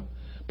 Yeah.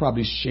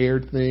 Probably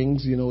shared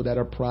things, that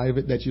are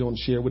private that you don't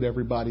share with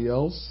everybody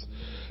else.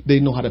 They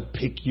know how to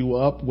pick you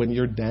up when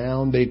you're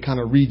down. They kind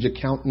of read your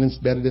countenance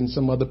better than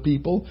some other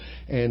people.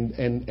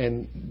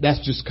 And that's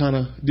just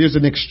there's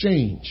an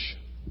exchange.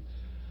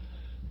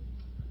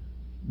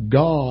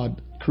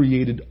 God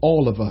created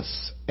all of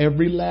us,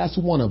 every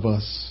last one of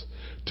us,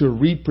 to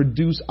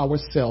reproduce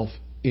ourselves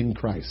in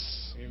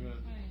Christ. Amen.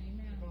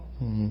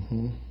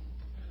 Mm-hmm.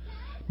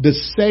 The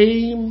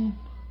same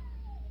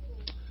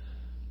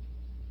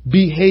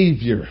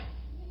behavior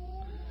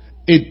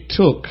it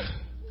took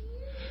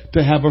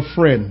to have a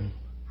friend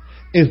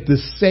is the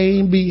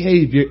same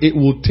behavior it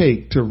will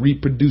take to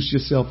reproduce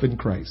yourself in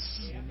Christ.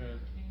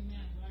 Amen.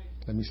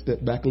 Let me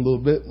step back a little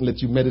bit and let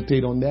you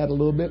meditate on that a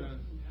little bit.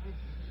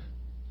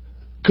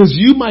 Because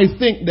you might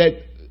think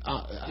that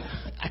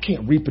I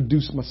can't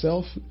reproduce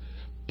myself.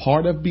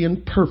 Part of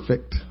being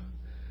perfect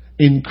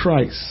in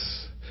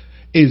Christ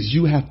is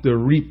you have to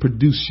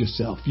reproduce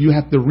yourself. You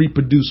have to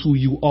reproduce who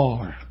you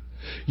are.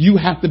 You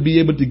have to be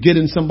able to get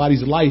in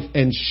somebody's life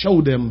and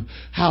show them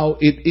how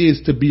it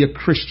is to be a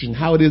Christian,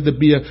 how it is to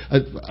be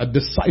a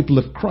disciple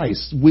of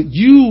Christ.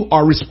 You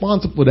are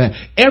responsible for that.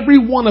 Every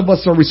one of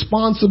us are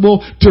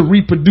responsible to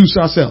reproduce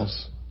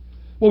ourselves.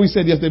 What we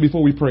said yesterday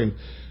before we prayed.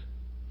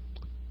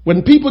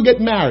 When people get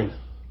married,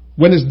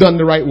 when it's done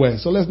the right way.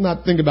 So let's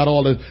not think about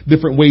all the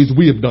different ways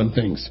we have done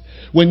things.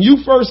 When you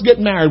first get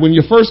married,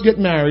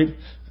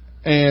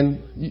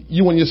 and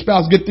you and your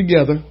spouse get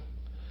together,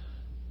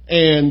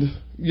 and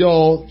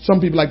some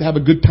people like to have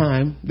a good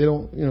time. They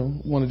don't,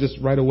 want to just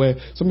right away.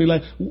 Some people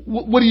like,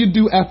 what do you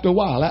do after a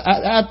while?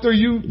 After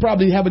you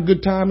probably have a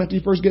good time after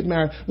you first get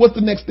married, what's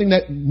the next thing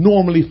that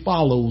normally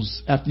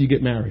follows after you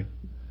get married?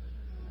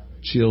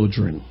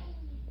 Children.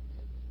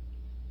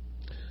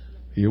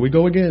 Here we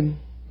go again.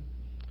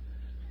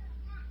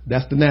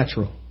 That's the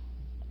natural.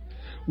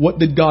 What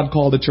did God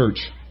call the church?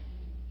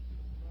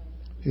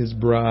 His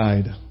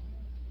bride.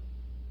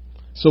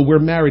 So we're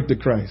married to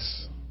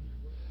Christ.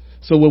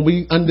 So when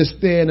we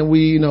understand and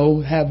we,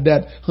 have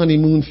that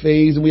honeymoon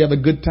phase and we have a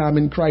good time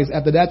in Christ,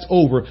 after that's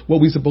over, what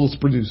are we supposed to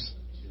produce?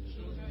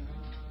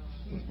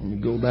 Let me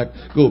go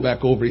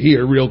back over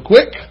here real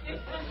quick.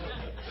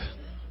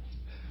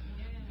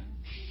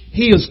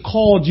 He has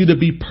called you to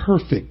be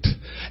perfect,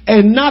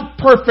 and not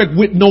perfect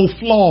with no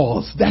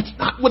flaws. That's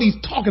not what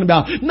he's talking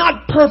about.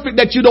 Not perfect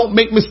that you don't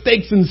make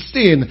mistakes and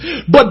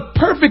sin, but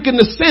perfect in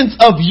the sense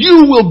of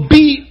you will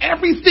be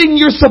everything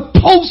you're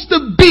supposed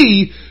to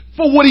be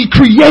for what he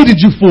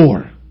created you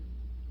for.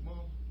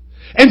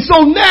 And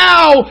so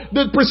now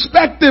the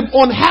perspective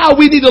on how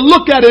we need to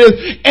look at it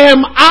is,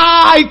 am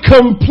I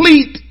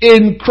complete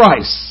in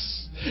Christ?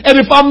 And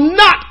if I'm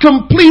not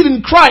complete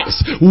in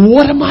Christ,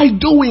 what am I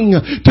doing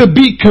to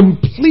be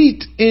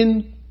complete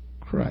in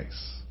Christ?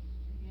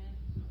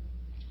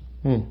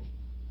 I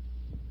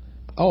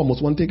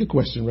almost want to take a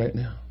question right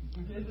now.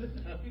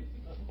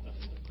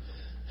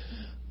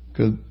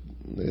 Because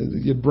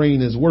your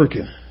brain is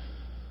working.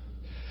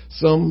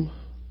 Some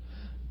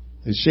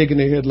is shaking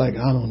their head like,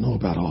 I don't know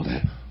about all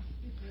that.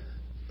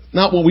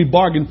 Not what we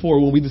bargained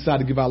for when we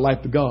decided to give our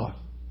life to God.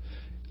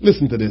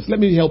 Listen to this. Let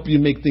me help you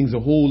make things a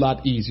whole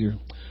lot easier.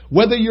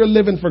 Whether you're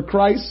living for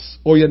Christ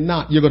or you're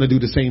not, you're going to do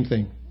the same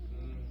thing.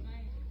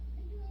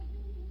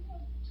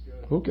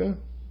 Okay.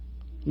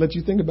 Let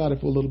you think about it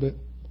for a little bit.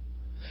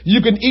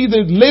 You can either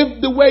live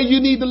the way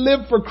you need to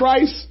live for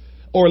Christ,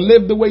 or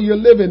live the way you're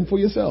living for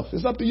yourself.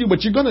 It's up to you,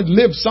 but you're going to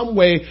live some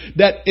way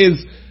that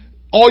is,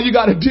 all you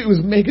got to do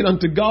is make it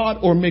unto God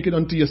or make it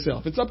unto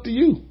yourself. It's up to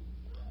you.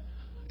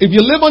 If you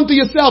live unto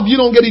yourself, you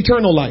don't get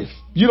eternal life.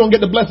 You don't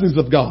get the blessings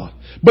of God.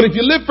 But if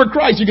you live for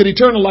Christ, you get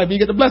eternal life and you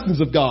get the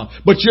blessings of God.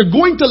 But you're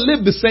going to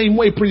live the same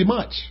way pretty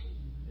much.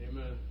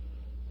 Amen.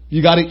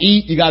 You got to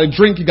eat, you got to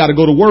drink, you got to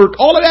go to work.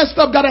 All of that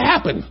stuff got to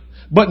happen.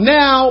 But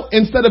now,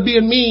 instead of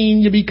being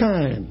mean, you be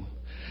kind.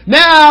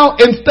 Now,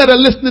 instead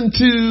of listening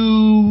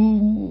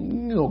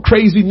to,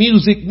 crazy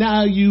music,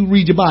 now you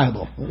read your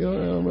Bible. We're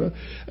gonna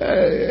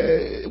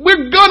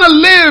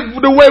live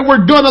the way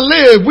we're gonna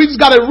live. We just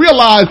gotta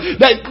realize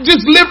that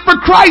just live for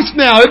Christ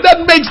now. It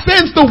doesn't make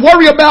sense to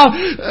worry about,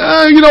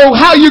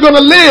 how you're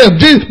gonna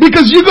live,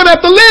 because you're gonna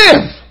have to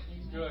live.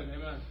 Good.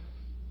 Amen.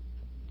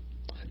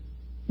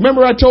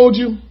 Remember I told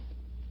you?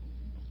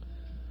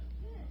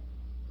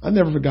 I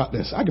never forgot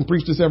this. I can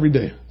preach this every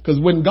day. Because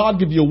when God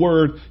gives you a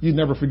word, you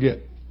never forget.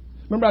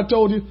 Remember I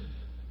told you?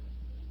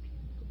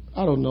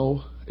 I don't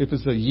know if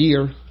it's a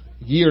year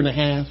and a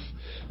half.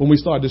 When we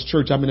started this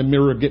church, I'm in the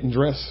mirror getting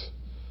dressed.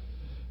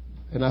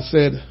 And I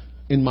said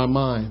in my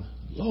mind,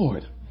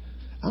 Lord,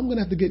 I'm going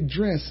to have to get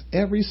dressed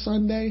every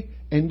Sunday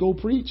and go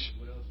preach.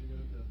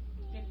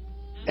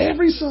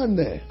 Every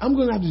Sunday. I'm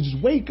going to have to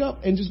just wake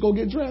up and just go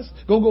get dressed.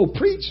 Go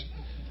preach.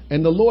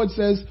 And the Lord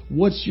says,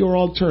 what's your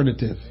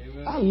alternative?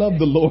 I love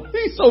the Lord.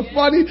 He's so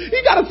funny.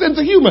 He got a sense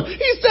of humor.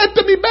 He said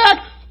to me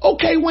back,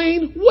 okay,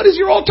 Wayne, what is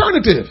your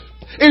alternative?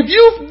 If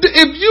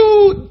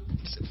you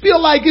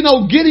feel like,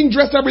 getting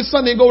dressed every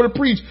Sunday and go to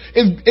preach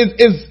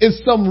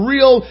is some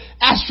real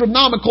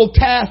astronomical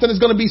task and it's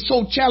going to be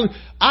so challenging.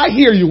 I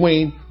hear you,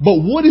 Wayne, but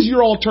what is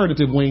your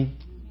alternative, Wayne?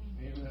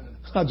 Amen.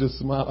 I just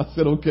smiled. I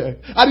said, okay.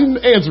 I didn't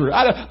answer it.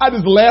 I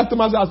just laughed to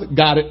myself. I said,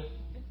 got it.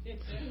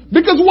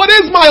 Because what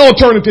is my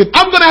alternative?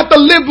 I'm going to have to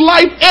live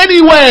life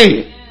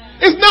anyway.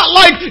 It's not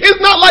like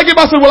if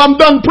I said, well, I'm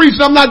done preaching,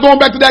 I'm not going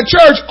back to that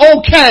church.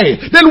 Okay.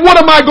 Then what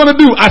am I going to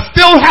do? I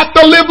still have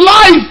to live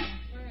life.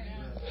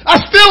 I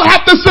still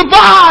have to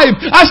survive.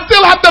 I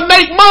still have to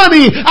make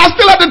money. I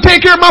still have to take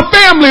care of my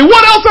family.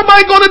 What else am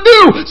I going to do?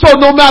 So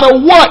no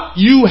matter what,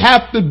 you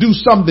have to do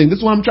something.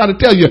 This is what I'm trying to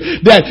tell you,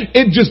 that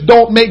it just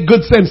don't make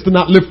good sense to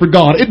not live for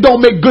God. It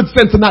don't make good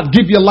sense to not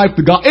give your life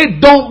to God.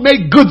 It don't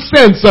make good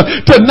sense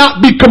to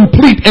not be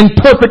complete and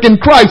perfect in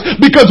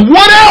Christ, because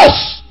what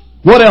else?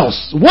 What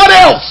else? What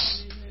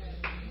else?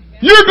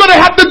 You're going to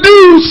have to do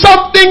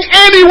something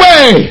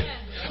anyway.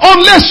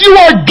 Unless you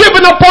are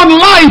giving up on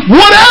life.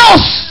 What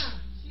else?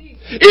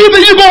 Either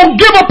you're going to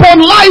give up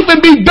on life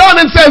and be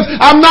done and says,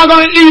 I'm not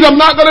going to eat, I'm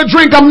not going to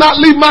drink, I'm not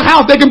leaving my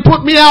house, they can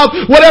put me out,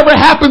 whatever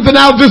happens and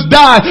I'll just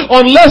die.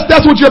 Unless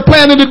that's what you're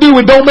planning to do,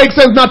 it don't make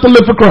sense not to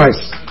live for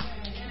Christ.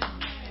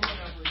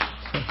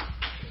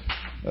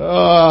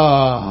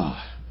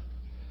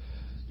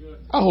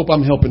 I hope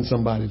I'm helping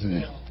somebody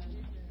today.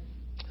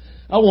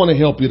 I want to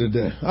help you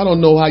today. I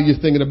don't know how you're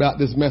thinking about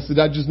this message.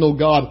 I just know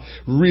God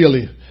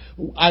really,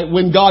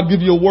 when God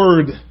gives you a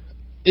word,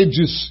 it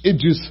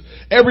just,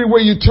 everywhere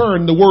you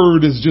turn, the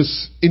word is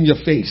just in your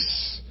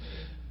face.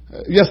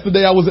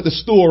 Yesterday I was at the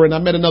store and I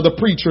met another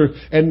preacher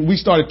and we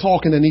started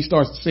talking and he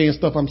starts saying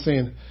stuff. I'm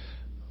saying,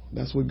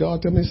 that's what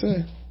God told me to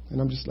say.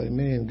 And I'm just like,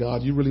 man,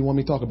 God, you really want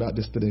me to talk about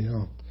this today,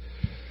 huh?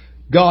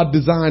 God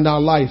designed our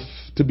life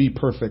to be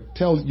perfect.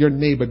 Tell your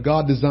neighbor,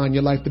 God designed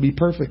your life to be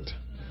perfect.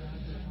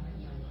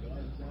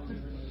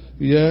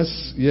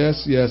 Yes,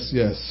 yes, yes,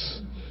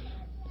 yes.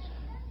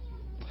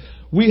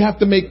 We have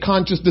to make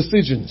conscious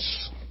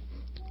decisions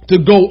to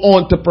go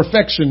on to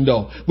perfection,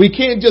 though. We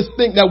can't just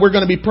think that we're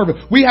going to be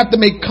perfect. We have to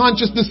make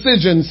conscious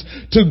decisions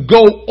to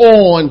go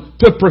on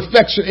to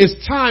perfection. It's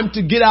time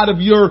to get out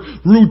of your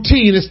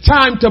routine. It's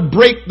time to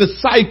break the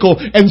cycle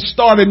and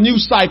start a new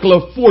cycle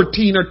of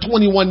 14 or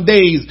 21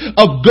 days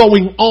of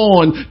going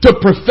on to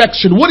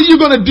perfection. What are you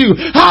going to do?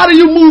 How do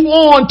you move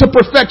on to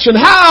perfection?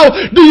 How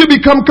do you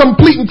become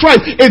complete in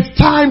Christ? It's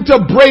time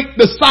to break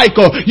the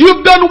cycle.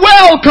 You've done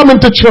well coming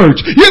to church.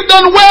 You've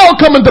done well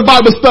coming to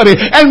Bible study.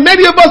 And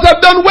many of us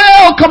have done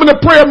well coming to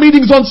prayer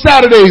meetings on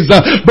Saturdays.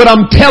 But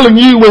I'm telling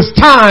you, it's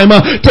time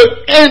to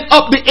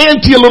up the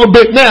ante a little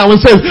bit now and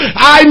say,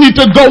 I need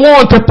to go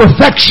on to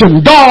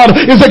perfection. God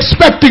is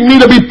expecting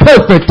me to be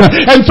perfect.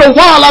 And so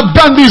while I've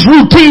done these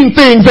routine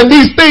things and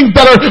these things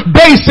that are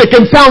basic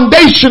and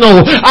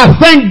foundational, I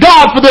thank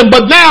God for them.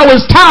 But now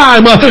it's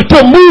time to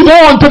move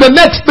on to the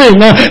next thing.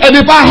 And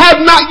if I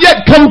have not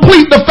yet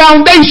complete the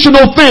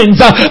foundational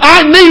things,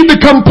 I need to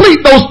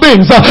complete those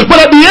things. But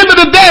at the end of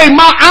the day,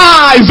 my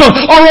eyes are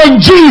on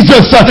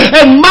Jesus,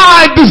 and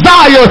my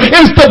desire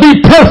is to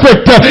be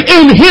perfect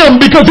in Him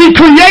because He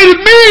created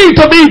me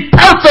to be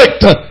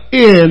perfect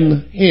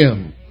in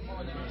Him.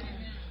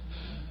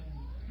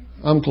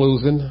 I'm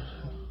closing,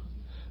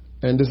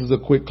 and this is a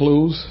quick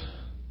close.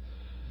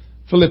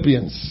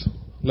 Philippians,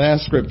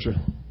 last scripture,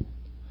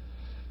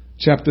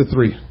 chapter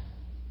 3.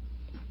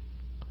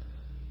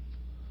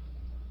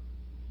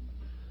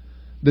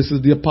 This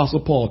is the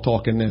Apostle Paul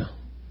talking now.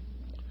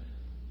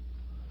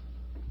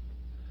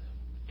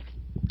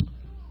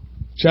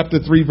 Chapter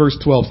 3 verse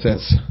 12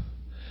 says,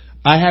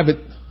 I'm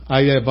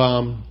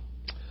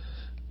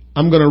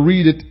going to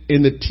read it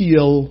in the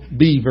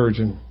TLB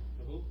version.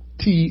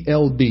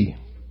 TLB.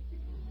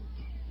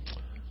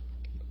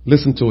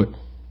 Listen to it.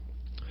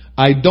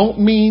 I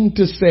don't mean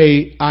to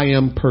say I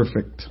am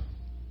perfect.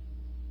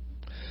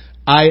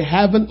 I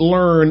haven't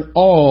learned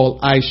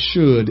all I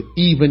should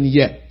even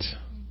yet,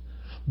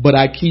 but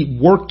I keep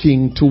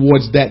working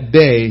towards that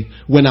day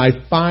when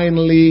I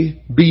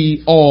finally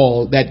be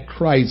all that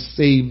Christ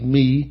saved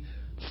me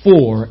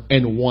for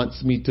and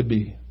wants me to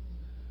be.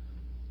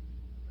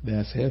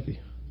 That's heavy.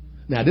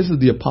 Now, this is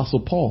the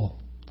Apostle Paul.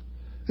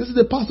 This is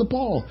the Apostle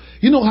Paul.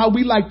 You know how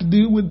we like to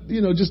do with,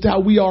 just how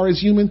we are as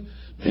human?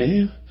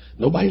 Man,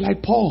 nobody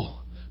like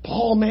Paul.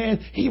 Paul, man,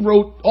 he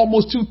wrote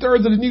almost 2/3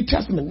 of the New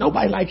Testament.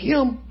 Nobody like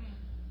him.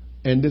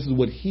 And this is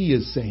what he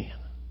is saying.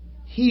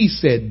 He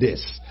said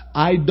this.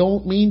 I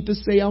don't mean to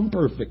say I'm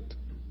perfect.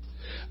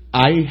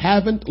 I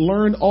haven't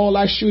learned all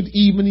I should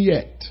even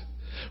yet.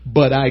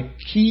 But I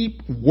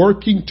keep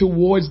working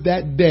towards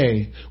that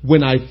day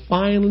when I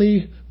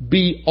finally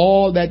be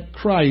all that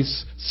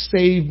Christ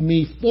saved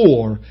me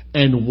for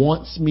and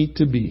wants me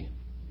to be.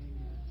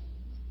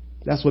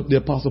 That's what the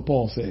Apostle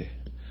Paul said.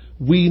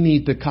 We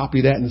need to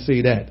copy that and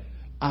say that.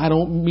 I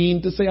don't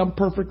mean to say I'm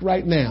perfect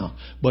right now,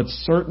 but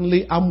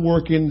certainly I'm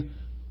working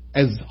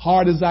as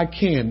hard as I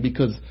can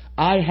because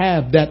I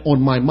have that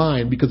on my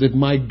mind. Because if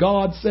my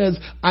God says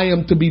I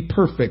am to be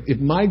perfect, if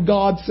my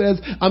God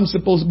says I'm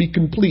supposed to be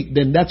complete,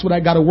 then that's what I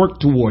got to work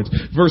towards.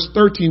 Verse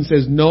 13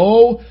 says,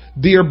 no,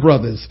 dear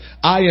brothers,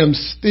 I am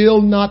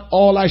still not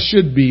all I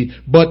should be,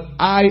 but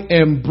I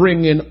am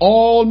bringing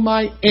all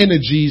my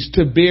energies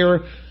to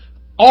bear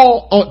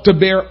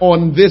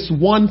on this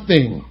one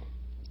thing,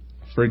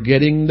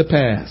 forgetting the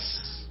past.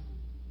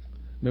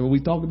 Remember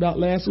we talked about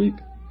last week?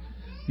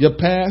 Your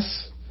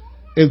past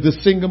is the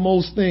single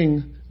most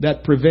thing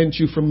that prevents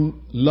you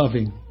from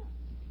loving.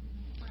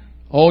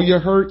 All your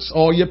hurts,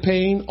 all your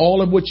pain,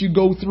 all of what you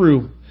go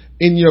through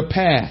in your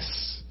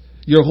past,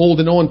 you're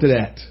holding on to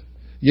that.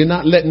 You're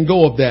not letting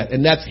go of that.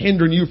 And that's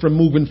hindering you from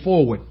moving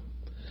forward.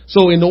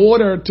 So in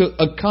order to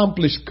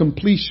accomplish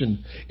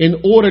completion,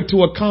 in order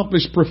to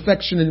accomplish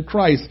perfection in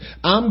Christ,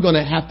 I'm going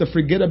to have to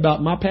forget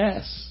about my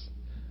past.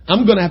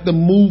 I'm going to have to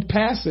move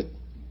past it.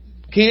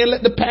 Can't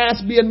let the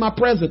past be in my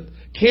present.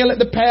 Can't let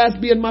the past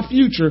be in my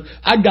future.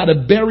 I got to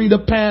bury the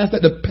past,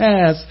 that the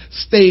past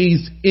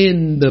stays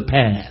in the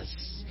past.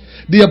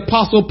 The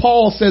Apostle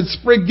Paul says,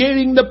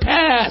 forgetting the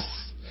past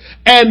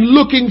and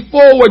looking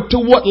forward to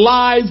what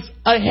lies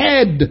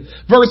ahead.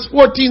 Verse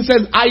 14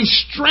 says, I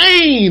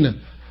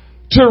strain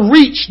to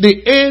reach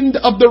the end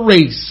of the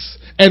race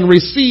and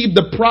receive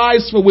the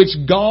prize for which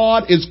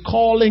God is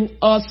calling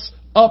us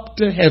up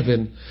to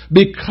heaven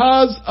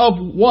because of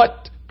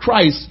what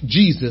Christ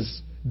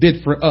Jesus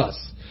did for us.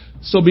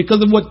 So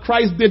because of what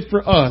Christ did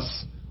for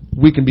us,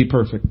 we can be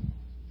perfect.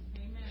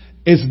 Amen.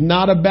 It's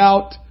not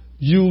about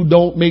you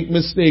don't make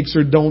mistakes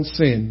or don't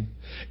sin.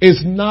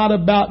 It's not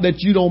about that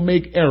you don't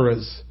make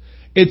errors.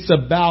 It's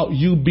about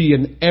you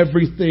being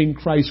everything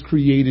Christ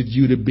created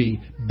you to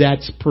be.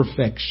 That's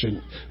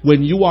perfection.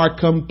 When you are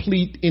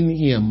complete in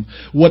Him,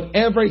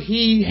 whatever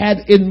He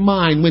had in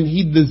mind when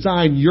He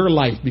designed your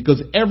life,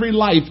 because every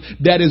life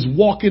that is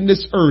walking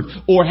this earth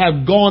or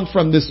have gone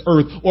from this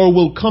earth or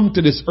will come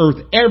to this earth,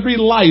 every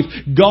life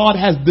God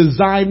has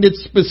designed it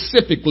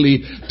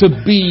specifically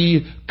to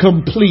be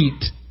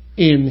complete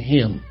in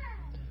Him.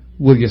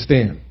 Will you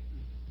stand?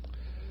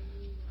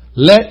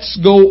 Let's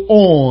go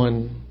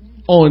on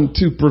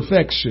to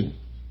perfection.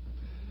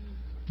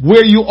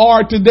 Where you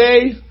are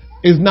today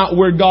is not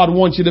where God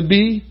wants you to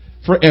be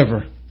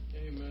forever.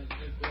 Amen.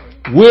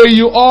 Where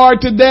you are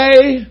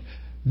today,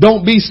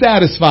 don't be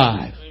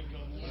satisfied.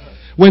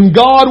 When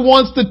God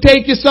wants to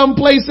take you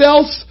someplace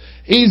else,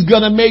 He's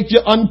going to make you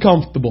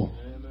uncomfortable.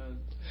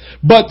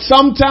 But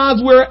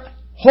sometimes we're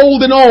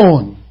holding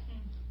on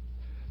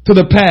to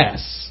the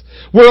past.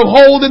 We're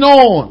holding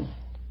on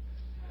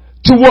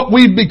to what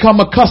we've become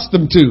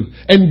accustomed to.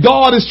 And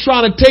God is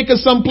trying to take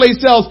us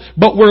someplace else,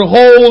 but we're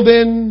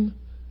holding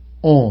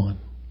on.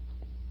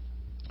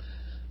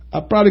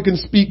 I probably can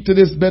speak to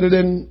this better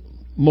than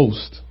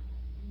most.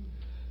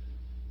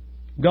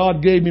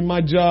 God gave me my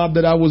job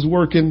that I was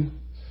working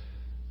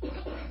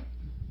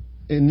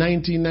in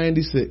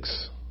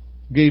 1996.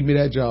 Gave me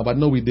that job. I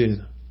know He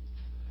did.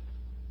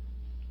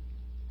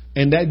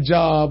 And that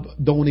job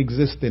don't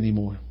exist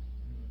anymore.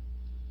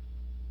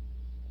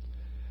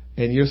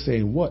 And you're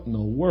saying, what in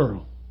the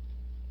world?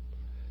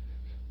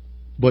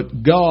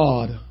 But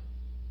God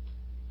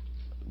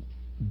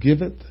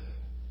giveth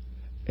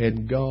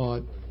and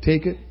God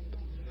taketh.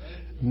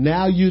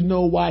 Now you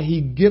know why He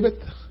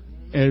giveth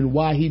and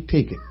why He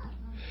taketh.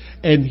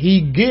 And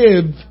He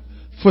give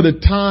for the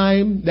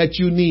time that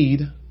you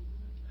need,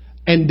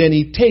 and then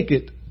He take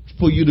it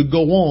for you to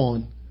go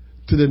on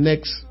to the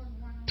next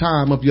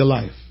time of your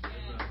life.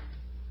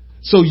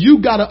 So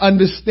you got to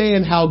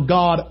understand how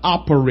God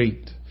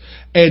operates.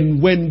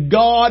 And when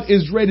God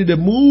is ready to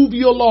move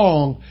you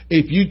along,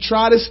 if you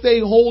try to stay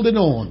holding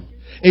on,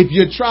 If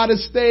you try to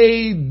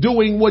stay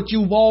doing what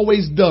you've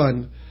always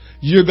done,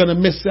 you're going to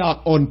miss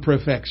out on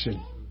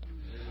perfection.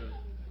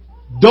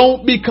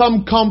 Don't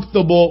become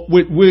comfortable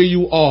with where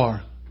you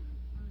are.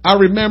 I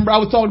remember I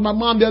was talking to my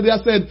mom the other day.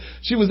 I said,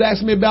 she was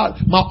asking me about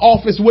my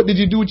office. What did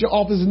you do with your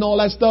office and all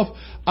that stuff?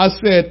 I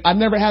said, I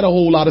never had a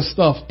whole lot of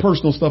stuff,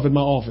 personal stuff in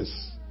my office.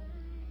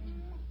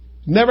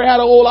 Never had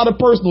a whole lot of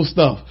personal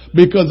stuff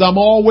because I'm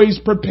always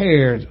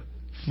prepared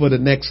for the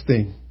next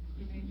thing.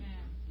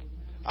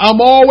 I'm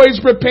always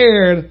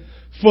prepared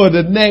for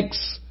the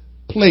next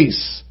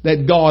place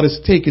that God has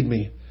taken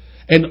me.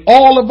 And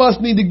all of us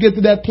need to get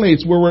to that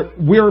place where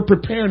we're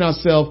preparing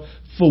ourselves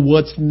for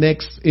what's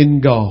next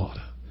in God.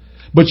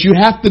 But you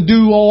have to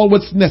do all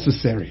what's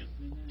necessary.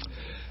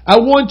 I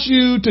want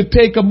you to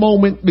take a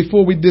moment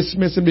before we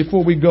dismiss and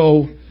before we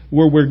go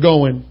where we're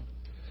going.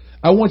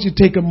 I want you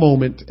to take a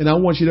moment and I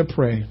want you to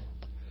pray.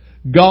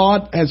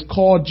 God has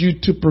called you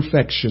to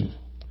perfection.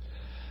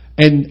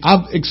 And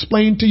I've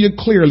explained to you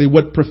clearly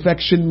what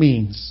perfection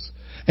means.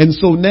 And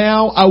so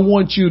now I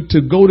want you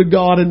to go to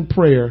God in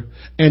prayer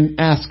and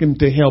ask Him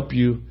to help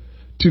you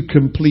to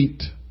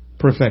complete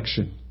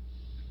perfection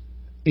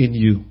in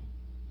you.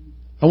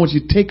 I want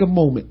you to take a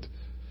moment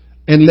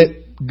and let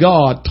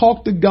God,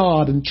 talk to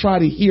God and try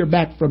to hear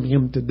back from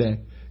Him today.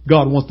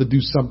 God wants to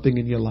do something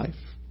in your life.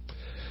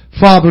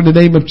 Father, in the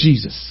name of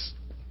Jesus,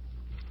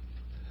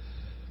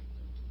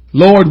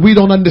 Lord, we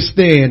don't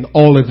understand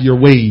all of your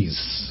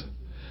ways,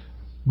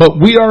 but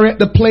we are at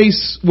the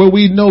place where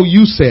we know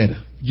you said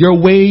your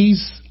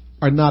ways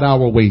are not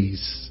our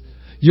ways.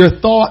 Your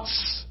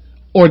thoughts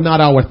are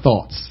not our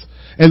thoughts.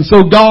 And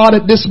so God,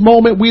 at this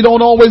moment, we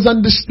don't always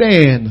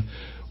understand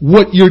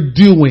what you're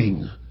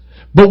doing.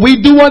 But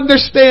we do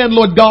understand,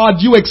 Lord God,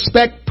 you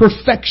expect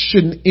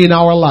perfection in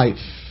our life.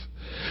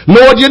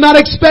 Lord, you're not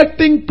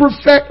expecting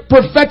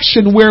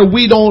perfection where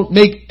we don't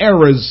make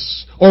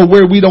errors or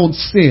where we don't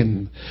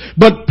sin,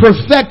 but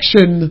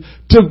perfection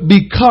to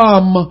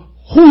become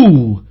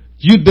who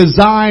you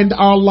designed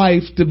our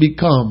life to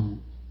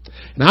become.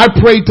 And I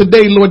pray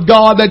today, Lord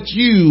God, that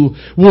you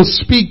will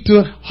speak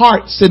to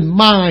hearts and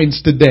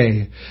minds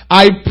today.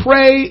 I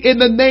pray in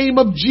the name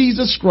of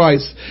Jesus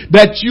Christ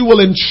that you will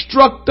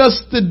instruct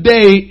us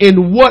today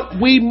in what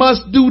we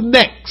must do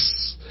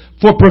next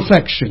for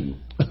perfection.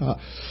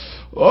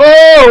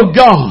 Oh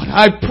God,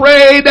 I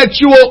pray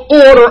that you will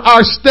order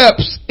our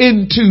steps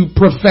into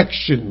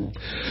perfection.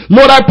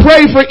 Lord, I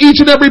pray for each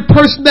and every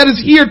person that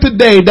is here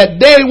today that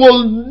they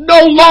will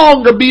no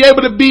longer be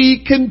able to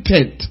be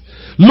content.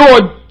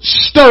 Lord,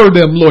 stir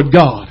them, Lord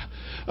God.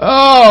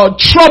 Oh,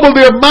 trouble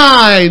their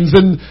minds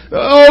and,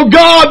 oh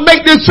God,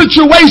 make their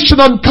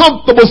situation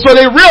uncomfortable so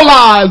they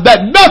realize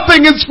that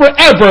nothing is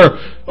forever.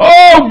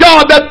 Oh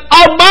God, that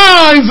our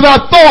minds and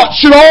our thoughts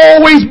should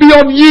always be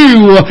on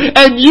you.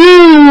 And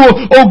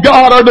you, oh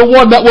God, are the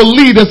one that will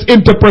lead us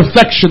into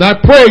perfection. I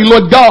pray,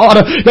 Lord God,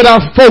 that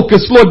our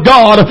focus, Lord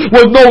God,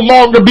 will no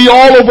longer be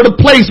all over the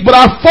place, but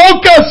our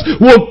focus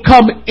will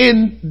come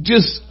in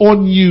just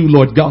on you,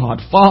 Lord God.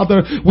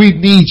 Father, we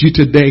need you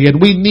today and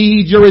we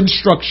need your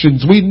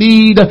instructions. We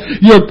need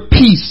your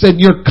peace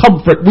and your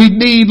comfort. We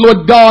need,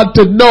 Lord God,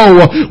 to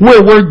know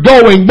where we're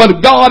going.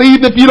 But God,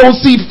 even if you don't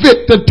see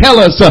fit to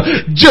tell us,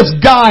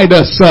 just guide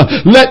us.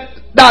 Let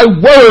thy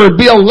word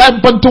be a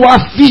lamp unto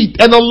our feet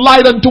and a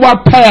light unto our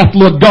path,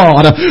 Lord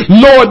God.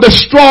 Lord, the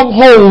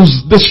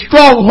strongholds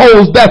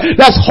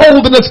that's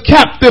holding us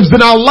captives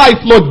in our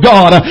life, Lord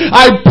God.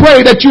 I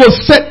pray that you will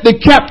set the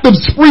captives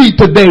free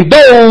today.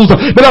 Those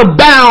that are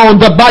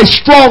bound by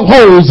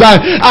strongholds,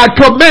 I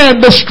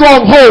command the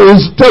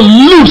strongholds to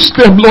loose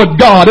them,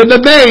 Lord God, in the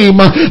name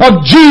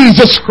of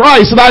Jesus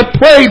Christ. And I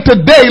pray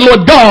today,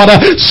 Lord God,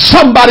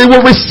 somebody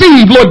will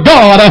receive, Lord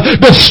God,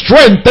 the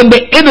strength and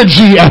the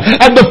energy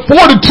and the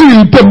fortitude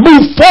to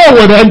move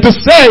forward and to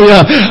say,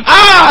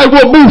 I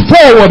will move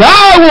forward.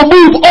 I will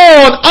move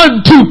on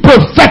unto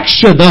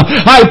perfection.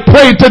 I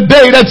pray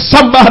today that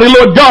somebody,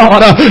 Lord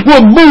God,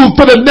 will move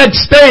to the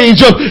next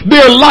stage of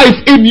their life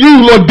in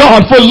you, Lord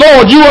God. For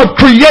Lord, you have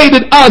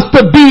created us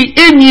to be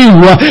in you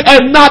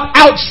and not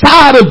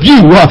outside of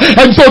you.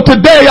 And so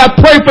today I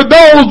pray for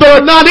those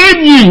that are not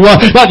in you,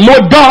 that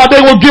Lord God,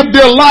 they will give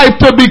their life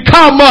to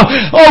become,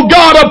 oh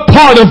God, a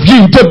part of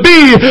you, to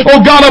be,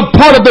 oh God, a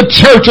part of the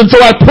church. And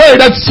so I pray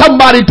that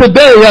somebody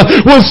today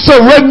will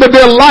surrender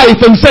their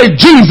life and say,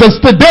 Jesus,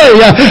 today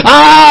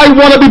I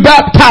want to be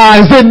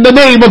baptized in the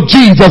name of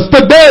Jesus.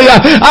 Today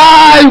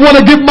I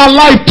want to give my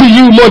life to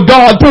you, Lord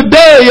God.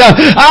 Today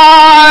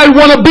I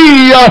want to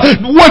be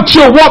what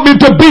you want me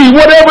to be.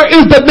 Whatever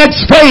is the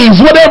next phase,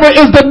 whatever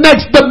is the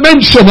next dimension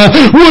intervention.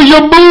 Will you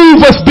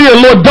move us, dear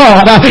Lord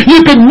God?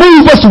 You can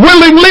move us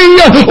willingly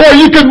or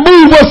you can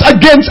move us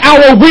against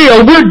our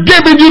will. We're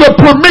giving you the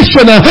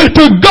permission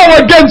to go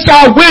against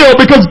our will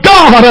because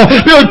God,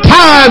 there are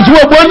times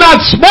where we're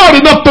not smart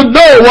enough to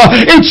know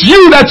it's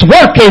you that's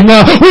working.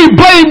 We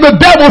blame the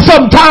devil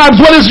sometimes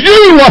when it's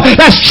you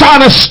that's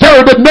trying to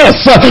stir the mess,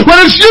 when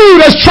it's you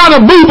that's trying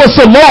to move us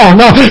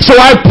along. So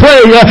I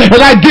pray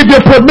and I give you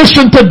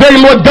permission today,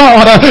 Lord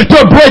God, to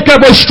break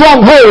every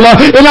stronghold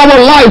in our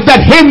life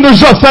that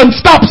hinders us and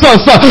stops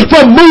us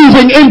from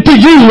moving into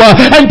you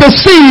and to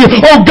see,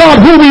 oh God,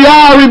 who we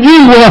are in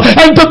you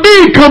and to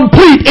be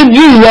complete in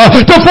you,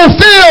 to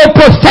fulfill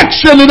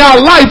perfection in our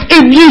life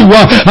in you.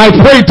 I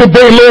pray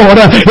today, Lord,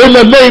 in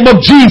the name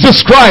of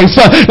Jesus Christ,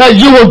 that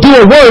you will do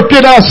a work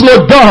in us,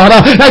 Lord God,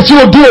 that you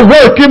will do a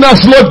work in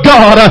us, Lord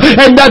God,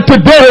 and that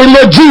today,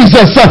 Lord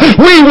Jesus,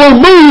 we will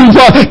move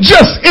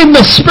just in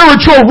the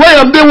spiritual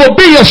realm. There will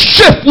be a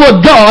shift,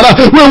 Lord God,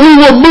 where we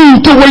will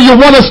move to where you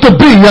want us to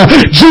be.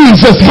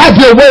 Jesus, have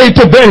your way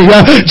today.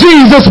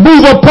 Jesus,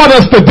 move upon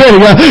us today.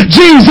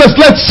 Jesus,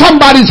 let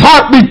somebody's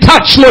heart be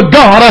touched, Lord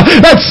God.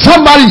 That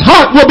somebody's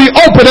heart will be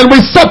open and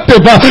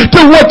receptive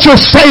to what you're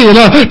saying,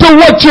 to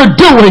what you're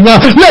doing.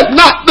 Let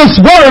not this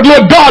word,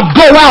 Lord God,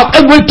 go out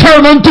and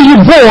return unto you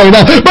void,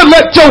 but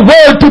let your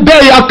word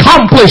today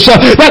accomplish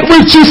that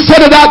which you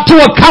set it out to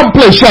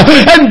accomplish.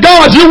 And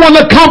God, you want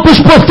to accomplish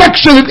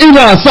perfection in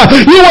us.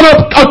 You want to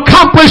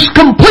accomplish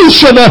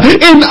completion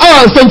in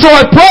us. And so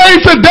I pray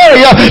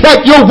today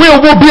that your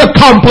will be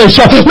accomplished.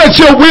 Let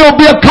your will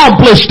be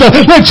accomplished.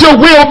 Let your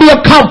will be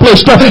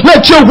accomplished.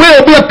 Let your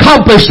will be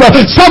accomplished.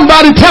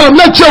 Somebody tell him,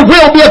 let your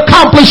will be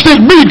accomplished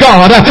in me,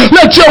 God.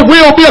 Let your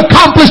will be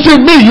accomplished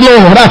in me,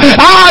 Lord.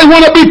 I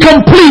want to be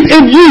complete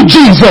in you,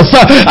 Jesus.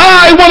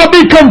 I want to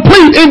be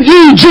complete in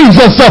you,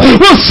 Jesus.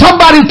 Will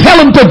somebody tell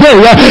him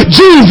today,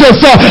 Jesus,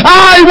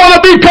 I want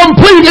to be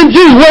complete in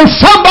you. Will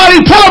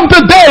somebody tell him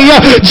today,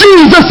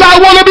 Jesus, I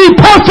want to be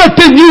perfect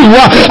in you.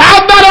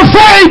 I'm not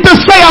afraid to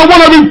say I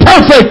want to be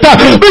perfect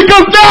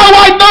because now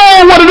I know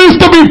what it is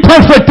to be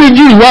perfect in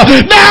you.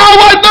 Now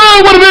I know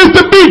what it is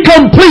to be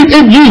complete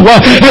in you.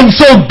 And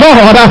so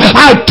God,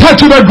 I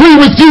touch and agree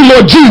with you,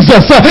 Lord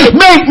Jesus.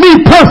 Make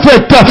me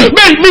perfect.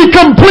 Make me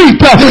complete.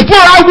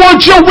 For I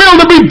want your will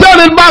to be done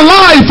in my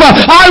life.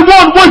 I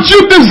want what you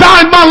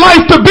designed my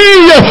life to be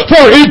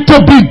for it to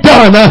be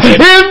done.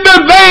 In the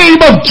name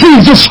of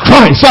Jesus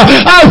Christ.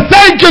 I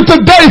thank you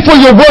today for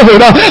your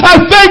word. I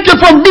thank you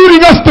for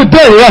meeting us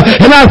today.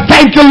 And I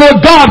thank you,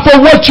 Lord God, for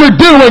what you're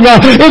doing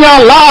in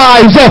our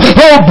lives.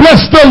 Oh,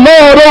 bless the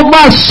Lord, oh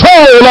my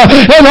soul,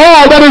 and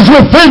all that is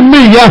within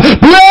me.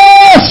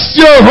 Bless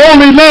your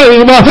holy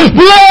name.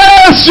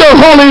 Bless your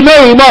holy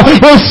name.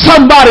 Will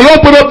somebody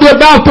open up their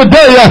mouth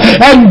today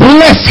and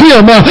bless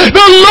him?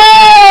 The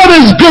Lord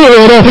is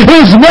good.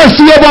 His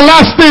mercy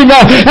everlasting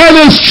and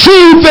his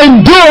truth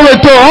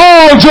endureth to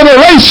all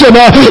generation.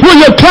 Will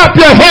you clap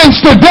your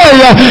hands today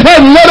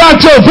and let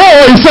out your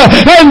voice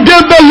and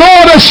give the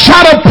Lord a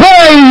shout of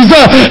praise?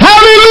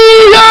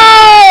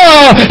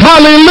 Hallelujah!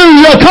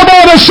 Hallelujah! Come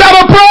on, a shout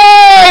of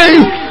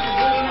praise!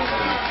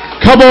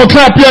 Come on,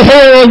 clap your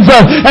hands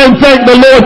and thank the Lord